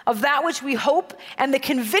of that which we hope and the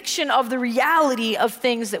conviction of the reality of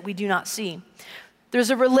things that we do not see. There's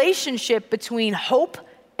a relationship between hope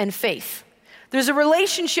and faith. There's a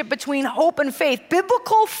relationship between hope and faith.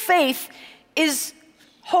 Biblical faith is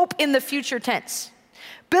hope in the future tense.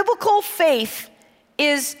 Biblical faith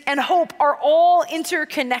and hope are all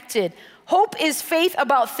interconnected. Hope is faith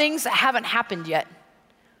about things that haven't happened yet.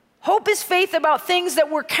 Hope is faith about things that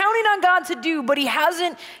we're counting on God to do, but He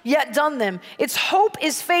hasn't yet done them. It's hope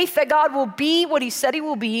is faith that God will be what He said He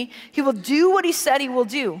will be. He will do what He said He will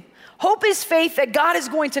do. Hope is faith that God is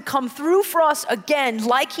going to come through for us again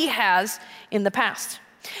like He has in the past.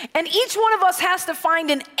 And each one of us has to find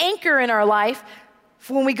an anchor in our life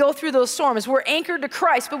when we go through those storms. We're anchored to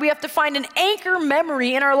Christ, but we have to find an anchor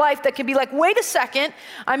memory in our life that can be like, wait a second,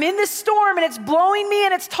 I'm in this storm and it's blowing me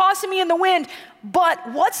and it's tossing me in the wind, but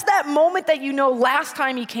what's that moment that you know last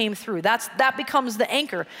time He came through? That becomes the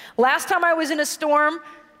anchor. Last time I was in a storm,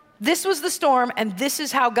 this was the storm, and this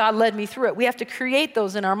is how God led me through it. We have to create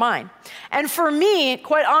those in our mind. And for me,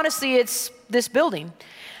 quite honestly, it's this building.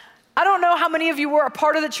 I don't know how many of you were a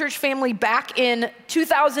part of the church family back in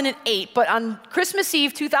 2008, but on Christmas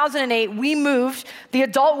Eve 2008, we moved the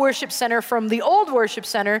adult worship center from the old worship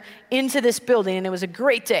center into this building, and it was a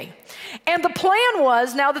great day. And the plan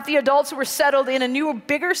was, now that the adults were settled in a new,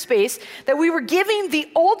 bigger space, that we were giving the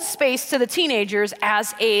old space to the teenagers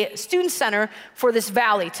as a student center for this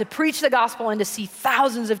valley to preach the gospel and to see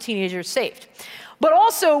thousands of teenagers saved. But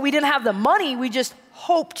also, we didn't have the money, we just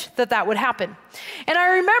hoped that would happen. And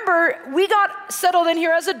I remember we got settled in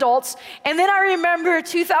here as adults, and then I remember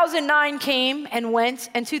 2009 came and went,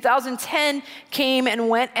 and 2010 came and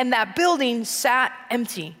went, and that building sat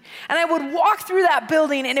empty. And I would walk through that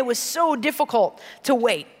building, and it was so difficult to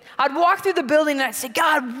wait. I'd walk through the building and I'd say,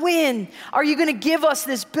 God, when are you gonna give us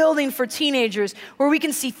this building for teenagers where we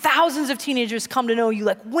can see thousands of teenagers come to know you?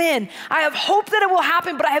 Like, when? I have hope that it will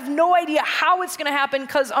happen, but I have no idea how it's gonna happen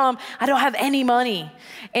because I don't have any money.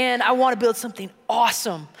 And I wanna build something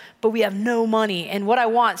awesome, but we have no money. And what I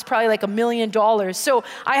want is probably like $1 million. So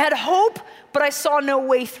I had hope, but I saw no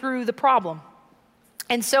way through the problem.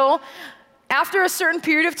 And so after a certain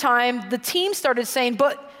period of time, the team started saying,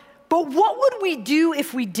 but what would we do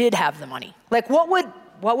if we did have the money? Like, what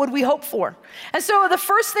would we hope for? And so the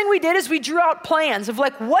first thing we did is we drew out plans of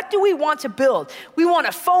like, what do we want to build? We want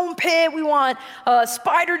a foam pit, we want a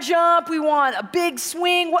spider jump, we want a big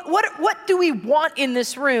swing. What do we want in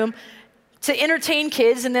this room to entertain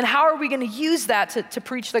kids, and then how are we gonna use that to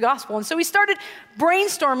preach the gospel? And so we started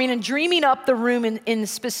brainstorming and dreaming up the room in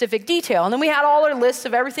specific detail. And then we had all our lists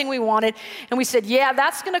of everything we wanted, and we said, yeah,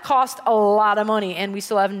 that's gonna cost a lot of money, and we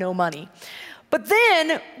still have no money. But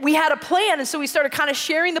then we had a plan, and so we started kind of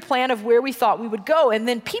sharing the plan of where we thought we would go, and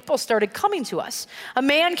then people started coming to us. A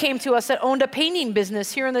man came to us that owned a painting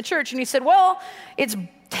business here in the church, and he said, well, it's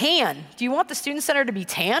tan. Do you want the student center to be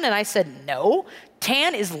tan? And I said, no.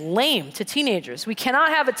 Tan is lame to teenagers. We cannot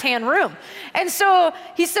have a tan room. And so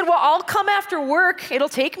he said, well, I'll come after work. It'll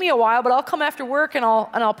take me a while, but I'll come after work and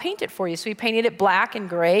I'll paint it for you. So he painted it black and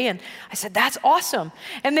gray, and I said, that's awesome.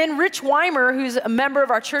 And then Rich Weimer, who's a member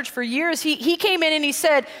of our church for years, he came in and he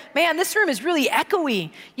said, man, this room is really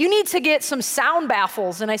echoey. You need to get some sound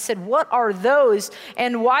baffles. And I said, what are those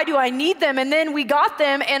and why do I need them? And then we got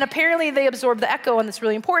them, and apparently they absorb the echo, and that's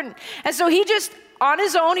really important. And so he just, on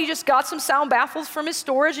his own, he just got some sound baffles from his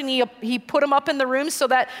storage, and he put them up in the room so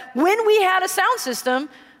that when we had a sound system,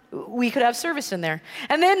 we could have service in there.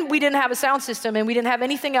 And then we didn't have a sound system and we didn't have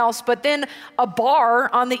anything else, but then a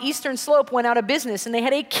bar on the eastern slope went out of business and they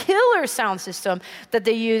had a killer sound system that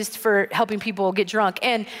they used for helping people get drunk.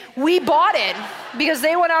 And we bought it because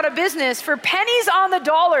they went out of business for pennies on the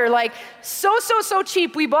dollar, like so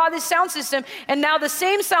cheap. We bought this sound system, and now the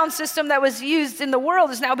same sound system that was used in the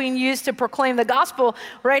world is now being used to proclaim the gospel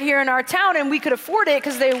right here in our town, and we could afford it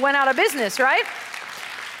because they went out of business, right?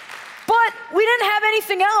 But we didn't have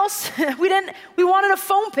anything else. We wanted a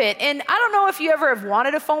foam pit. And I don't know if you ever have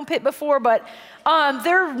wanted a foam pit before, but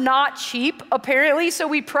they're not cheap, apparently. So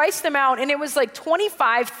we priced them out, and it was like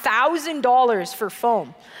 $25,000 for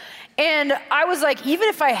foam. And I was like, even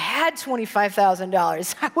if I had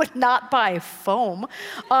 $25,000, I would not buy foam.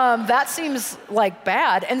 That seems like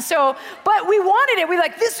bad. And so, but we wanted it. We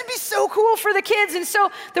like, this would be so cool for the kids. And so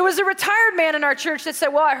there was a retired man in our church that said,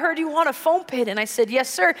 well, I heard you want a foam pit. And I said, yes,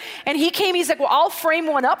 sir. And he came, he's like, well, I'll frame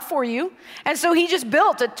one up for you. And so he just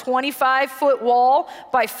built a 25-foot wall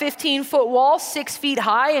by 15-foot wall, 6 feet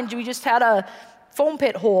high. And we just had a foam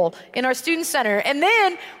pit hole in our student center. And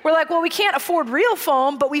then we're like, well, we can't afford real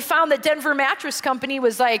foam, but we found that Denver Mattress Company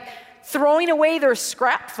was like throwing away their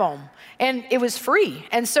scrap foam, and it was free.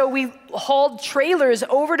 And so we hauled trailers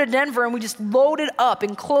over to Denver, and we just loaded up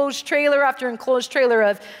enclosed trailer after enclosed trailer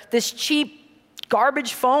of this cheap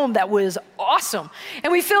garbage foam that was awesome.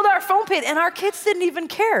 And we filled our foam pit, and our kids didn't even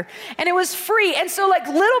care. And it was free. And so like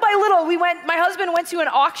little by little, my husband went to an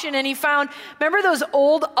auction, and he found, remember those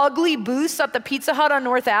old ugly booths at the Pizza Hut on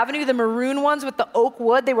North Avenue, the maroon ones with the oak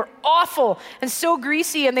wood? They were awful and so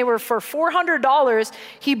greasy, and they were for $400.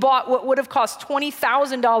 He bought what would have cost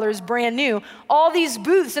 $20,000 brand new, all these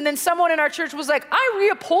booths. And then someone in our church was like,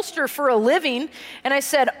 I reupholster for a living. And I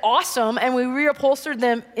said, awesome. And we reupholstered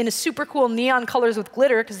them in a super cool neon colors with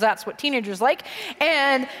glitter, because that's what teenagers like.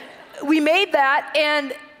 And we made that,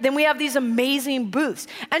 and then we have these amazing booths.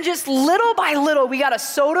 And just little by little, we got a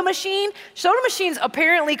soda machine. Soda machines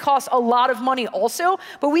apparently cost a lot of money also,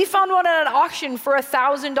 but we found one at an auction for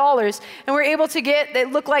 $1,000, and we're able to get, they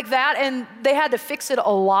look like that, and they had to fix it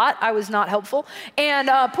a lot. I was not helpful. And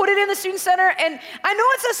put it in the student center, and I know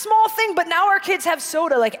it's a small thing, but now our kids have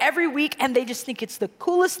soda like every week, and they just think it's the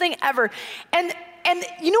coolest thing ever. And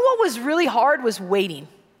you know what was really hard was waiting.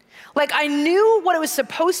 Like I knew what it was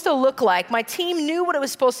supposed to look like. My team knew what it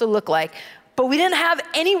was supposed to look like, but we didn't have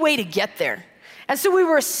any way to get there. And so we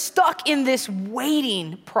were stuck in this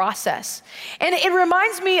waiting process. And it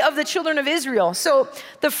reminds me of the children of Israel. So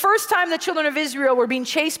the first time the children of Israel were being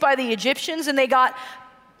chased by the Egyptians, and they got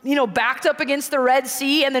backed up against the Red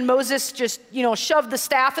Sea, and then Moses just, shoved the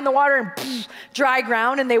staff in the water and poof, dry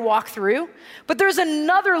ground, and they walked through. But there's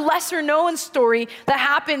another lesser known story that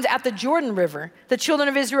happened at the Jordan River. The children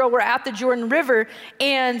of Israel were at the Jordan River,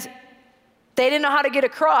 and they didn't know how to get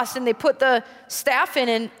across, and they put the staff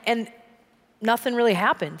in, and nothing really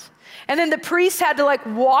happened. And then the priests had to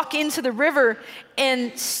walk into the river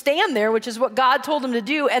and stand there, which is what God told them to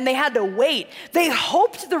do, and they had to wait. They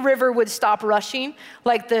hoped the river would stop rushing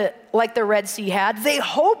like the Red Sea had. They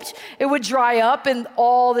hoped it would dry up and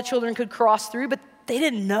all the children could cross through, but they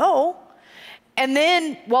didn't know. And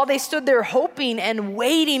then while they stood there hoping and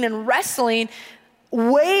waiting and wrestling,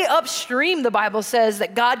 way upstream, the Bible says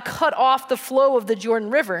that God cut off the flow of the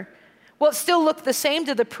Jordan River. Well, it still looked the same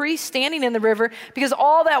to the priests standing in the river, because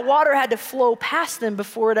all that water had to flow past them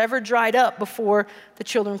before it ever dried up, before the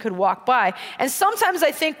children could walk by. And sometimes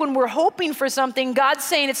I think when we're hoping for something, God's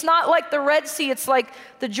saying it's not like the Red Sea, it's like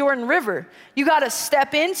the Jordan River. You got to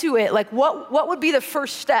step into it. Like what would be the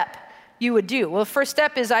first step you would do? Well, the first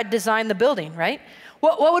step is I'd design the building, right?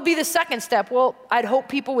 What would be the second step? Well, I'd hope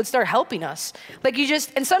people would start helping us.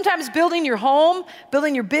 And sometimes building your home,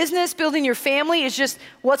 building your business, building your family is just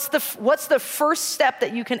what's the first step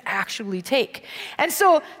that you can actually take. And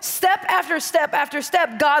so step after step after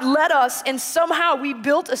step, God led us, and somehow we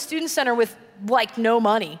built a student center with no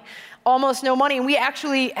money. Almost no money. And we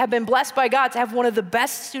actually have been blessed by God to have one of the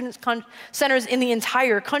best student centers in the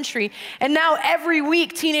entire country. And now every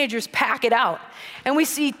week, teenagers pack it out. And we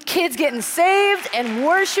see kids getting saved and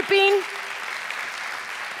worshiping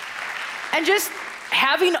and just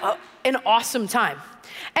having an awesome time.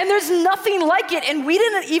 And there's nothing like it. And we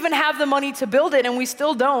didn't even have the money to build it, and we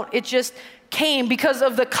still don't. It just came because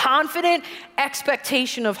of the confident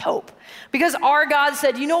expectation of hope. Because our God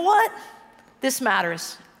said, you know what? This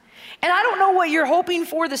matters. And I don't know what you're hoping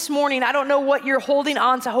for this morning. I don't know what you're holding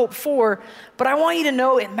on to hope for, but I want you to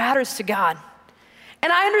know it matters to God.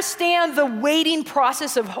 And I understand the waiting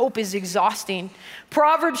process of hope is exhausting.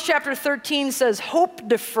 Proverbs chapter 13 says, hope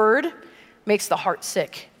deferred makes the heart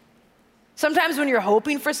sick. Sometimes when you're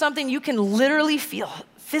hoping for something, you can literally feel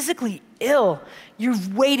physically ill.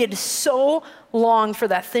 You've waited so long for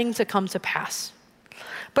that thing to come to pass.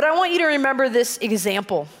 But I want you to remember this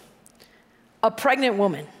example. A pregnant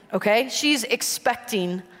woman, okay? She's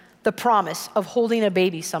expecting the promise of holding a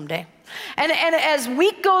baby someday. And as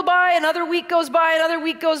week goes by, another week goes by, another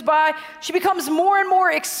week goes by, she becomes more and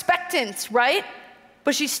more expectant, right?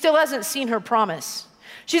 But she still hasn't seen her promise.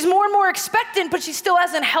 She's more and more expectant, but she still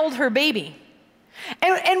hasn't held her baby.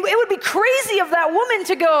 And it would be crazy of that woman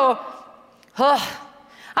to go,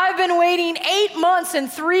 I've been waiting 8 months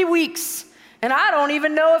and 3 weeks, and I don't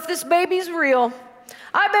even know if this baby's real.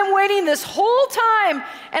 I've been waiting this whole time,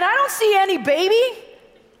 and I don't see any baby.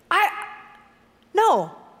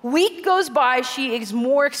 No. Week goes by, she is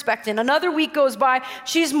more expectant. Another week goes by,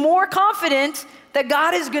 she's more confident that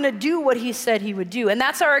God is going to do what he said he would do. And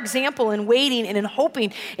that's our example in waiting and in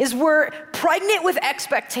hoping, is we're pregnant with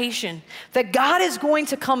expectation that God is going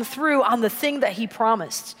to come through on the thing that he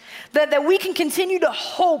promised. That we can continue to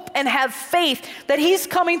hope and have faith that he's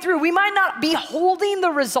coming through. We might not be holding the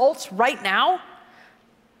results right now,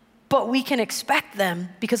 but we can expect them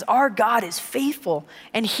because our God is faithful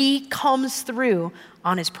and he comes through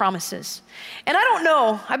on his promises. And I don't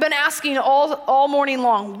know, I've been asking all morning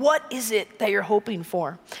long, what is it that you're hoping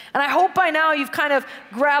for? And I hope by now you've kind of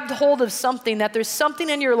grabbed hold of something, that there's something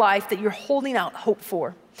in your life that you're holding out hope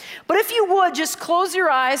for. But if you would, just close your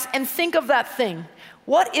eyes and think of that thing.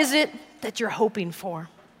 What is it that you're hoping for?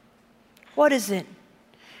 What is it?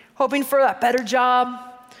 Hoping for that better job?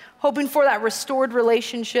 Hoping for that restored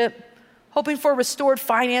relationship? Hoping for restored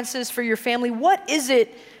finances for your family? What is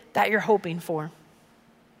it that you're hoping for?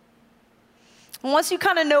 And once you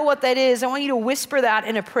kind of know what that is, I want you to whisper that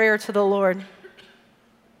in a prayer to the Lord.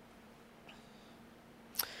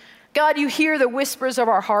 God, you hear the whispers of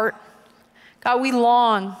our heart. God, we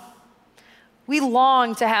long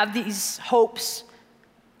to have these hopes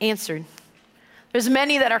answered. There's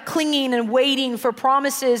many that are clinging and waiting for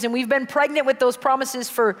promises, and we've been pregnant with those promises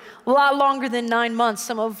for a lot longer than 9 months,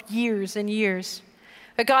 some of years and years.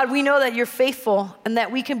 But God, we know that you're faithful and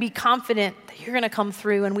that we can be confident that you're going to come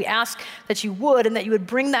through, and we ask that you would and that you would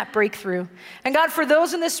bring that breakthrough. And God, for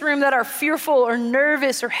those in this room that are fearful or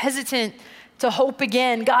nervous or hesitant to hope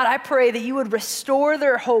again, God, I pray that you would restore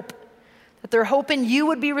their hope, that their hope in you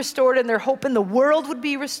would be restored and their hope in the world would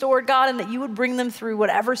be restored, God, and that you would bring them through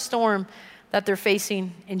whatever storm that they're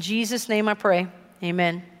facing. In Jesus' name I pray,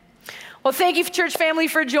 amen. Well, thank you, church family,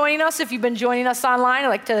 for joining us. If you've been joining us online, I'd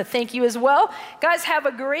like to thank you as well. Guys, have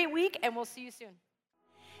a great week, and we'll see you soon.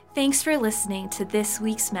 Thanks for listening to this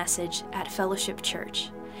week's message at Fellowship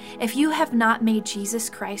Church. If you have not made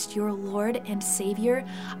Jesus Christ your Lord and Savior,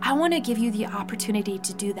 I want to give you the opportunity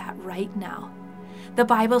to do that right now. The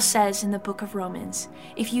Bible says in the book of Romans,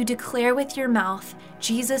 if you declare with your mouth,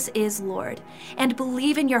 Jesus is Lord, and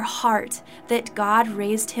believe in your heart that God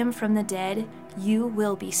raised him from the dead, you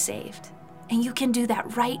will be saved. And you can do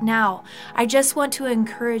that right now. I just want to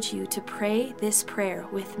encourage you to pray this prayer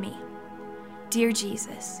with me. Dear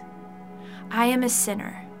Jesus, I am a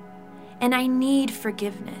sinner, and I need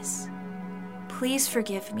forgiveness. Please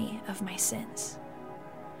forgive me of my sins.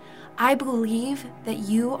 I believe that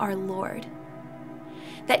you are Lord,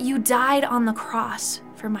 that you died on the cross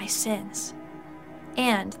for my sins,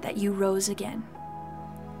 and that you rose again.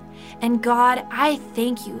 And God, I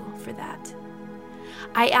thank you for that.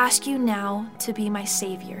 I ask you now to be my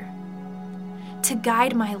Savior, to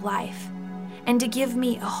guide my life, and to give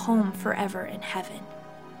me a home forever in heaven.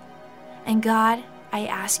 And God, I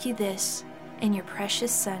ask you this in your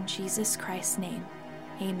precious Son, Jesus Christ's name.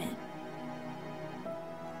 Amen.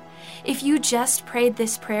 If you just prayed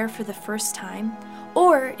this prayer for the first time,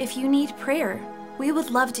 or if you need prayer, we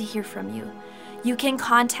would love to hear from you. You can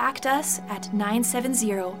contact us at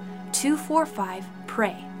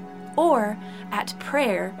 970-245-PRAY or at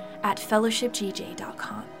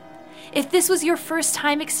prayer@fellowshipgj.com. If this was your first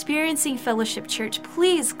time experiencing Fellowship Church,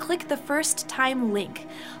 please click the first time link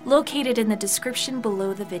located in the description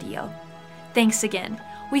below the video. Thanks again.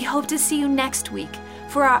 We hope to see you next week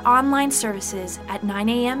for our online services at 9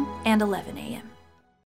 a.m. and 11 a.m.